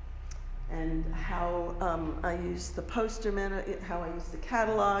 and how I used the how I used the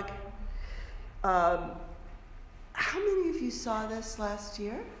catalog. How many of you saw this last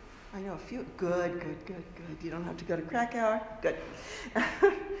year? I know a few. Good. You don't have to go to crack hour. Good.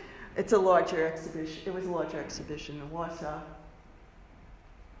 It's a larger exhibition. It was a larger exhibition in Warsaw.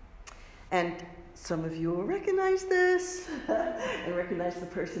 And some of you will recognize this and recognize the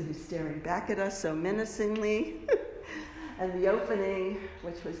person who's staring back at us so menacingly. And the opening,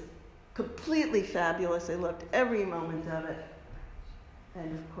 which was completely fabulous. I loved every moment of it.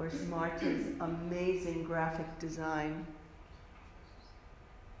 And of course, Marta's amazing graphic design.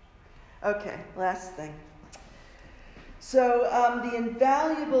 Okay, last thing. So the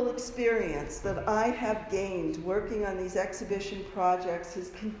invaluable experience that I have gained working on these exhibition projects has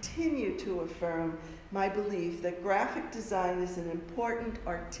continued to affirm my belief that graphic design is an important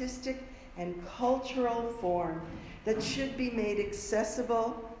artistic and cultural form that should be made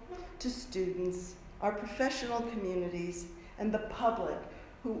accessible to students, our professional communities, and the public,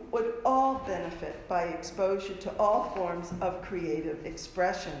 who would all benefit by exposure to all forms of creative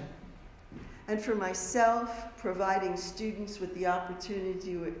expression. And for myself, providing students with the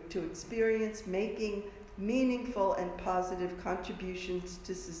opportunity to experience making meaningful and positive contributions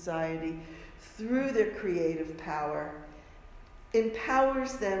to society through their creative power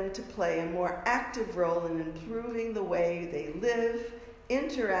empowers them to play a more active role in improving the way they live,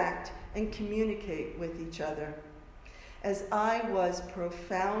 interact, and communicate with each other. As I was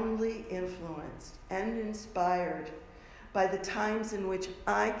profoundly influenced and inspired by the times in which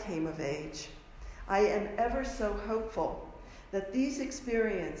I came of age, I am ever so hopeful that these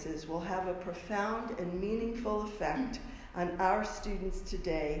experiences will have a profound and meaningful effect on our students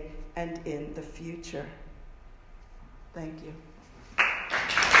today and in the future. Thank you.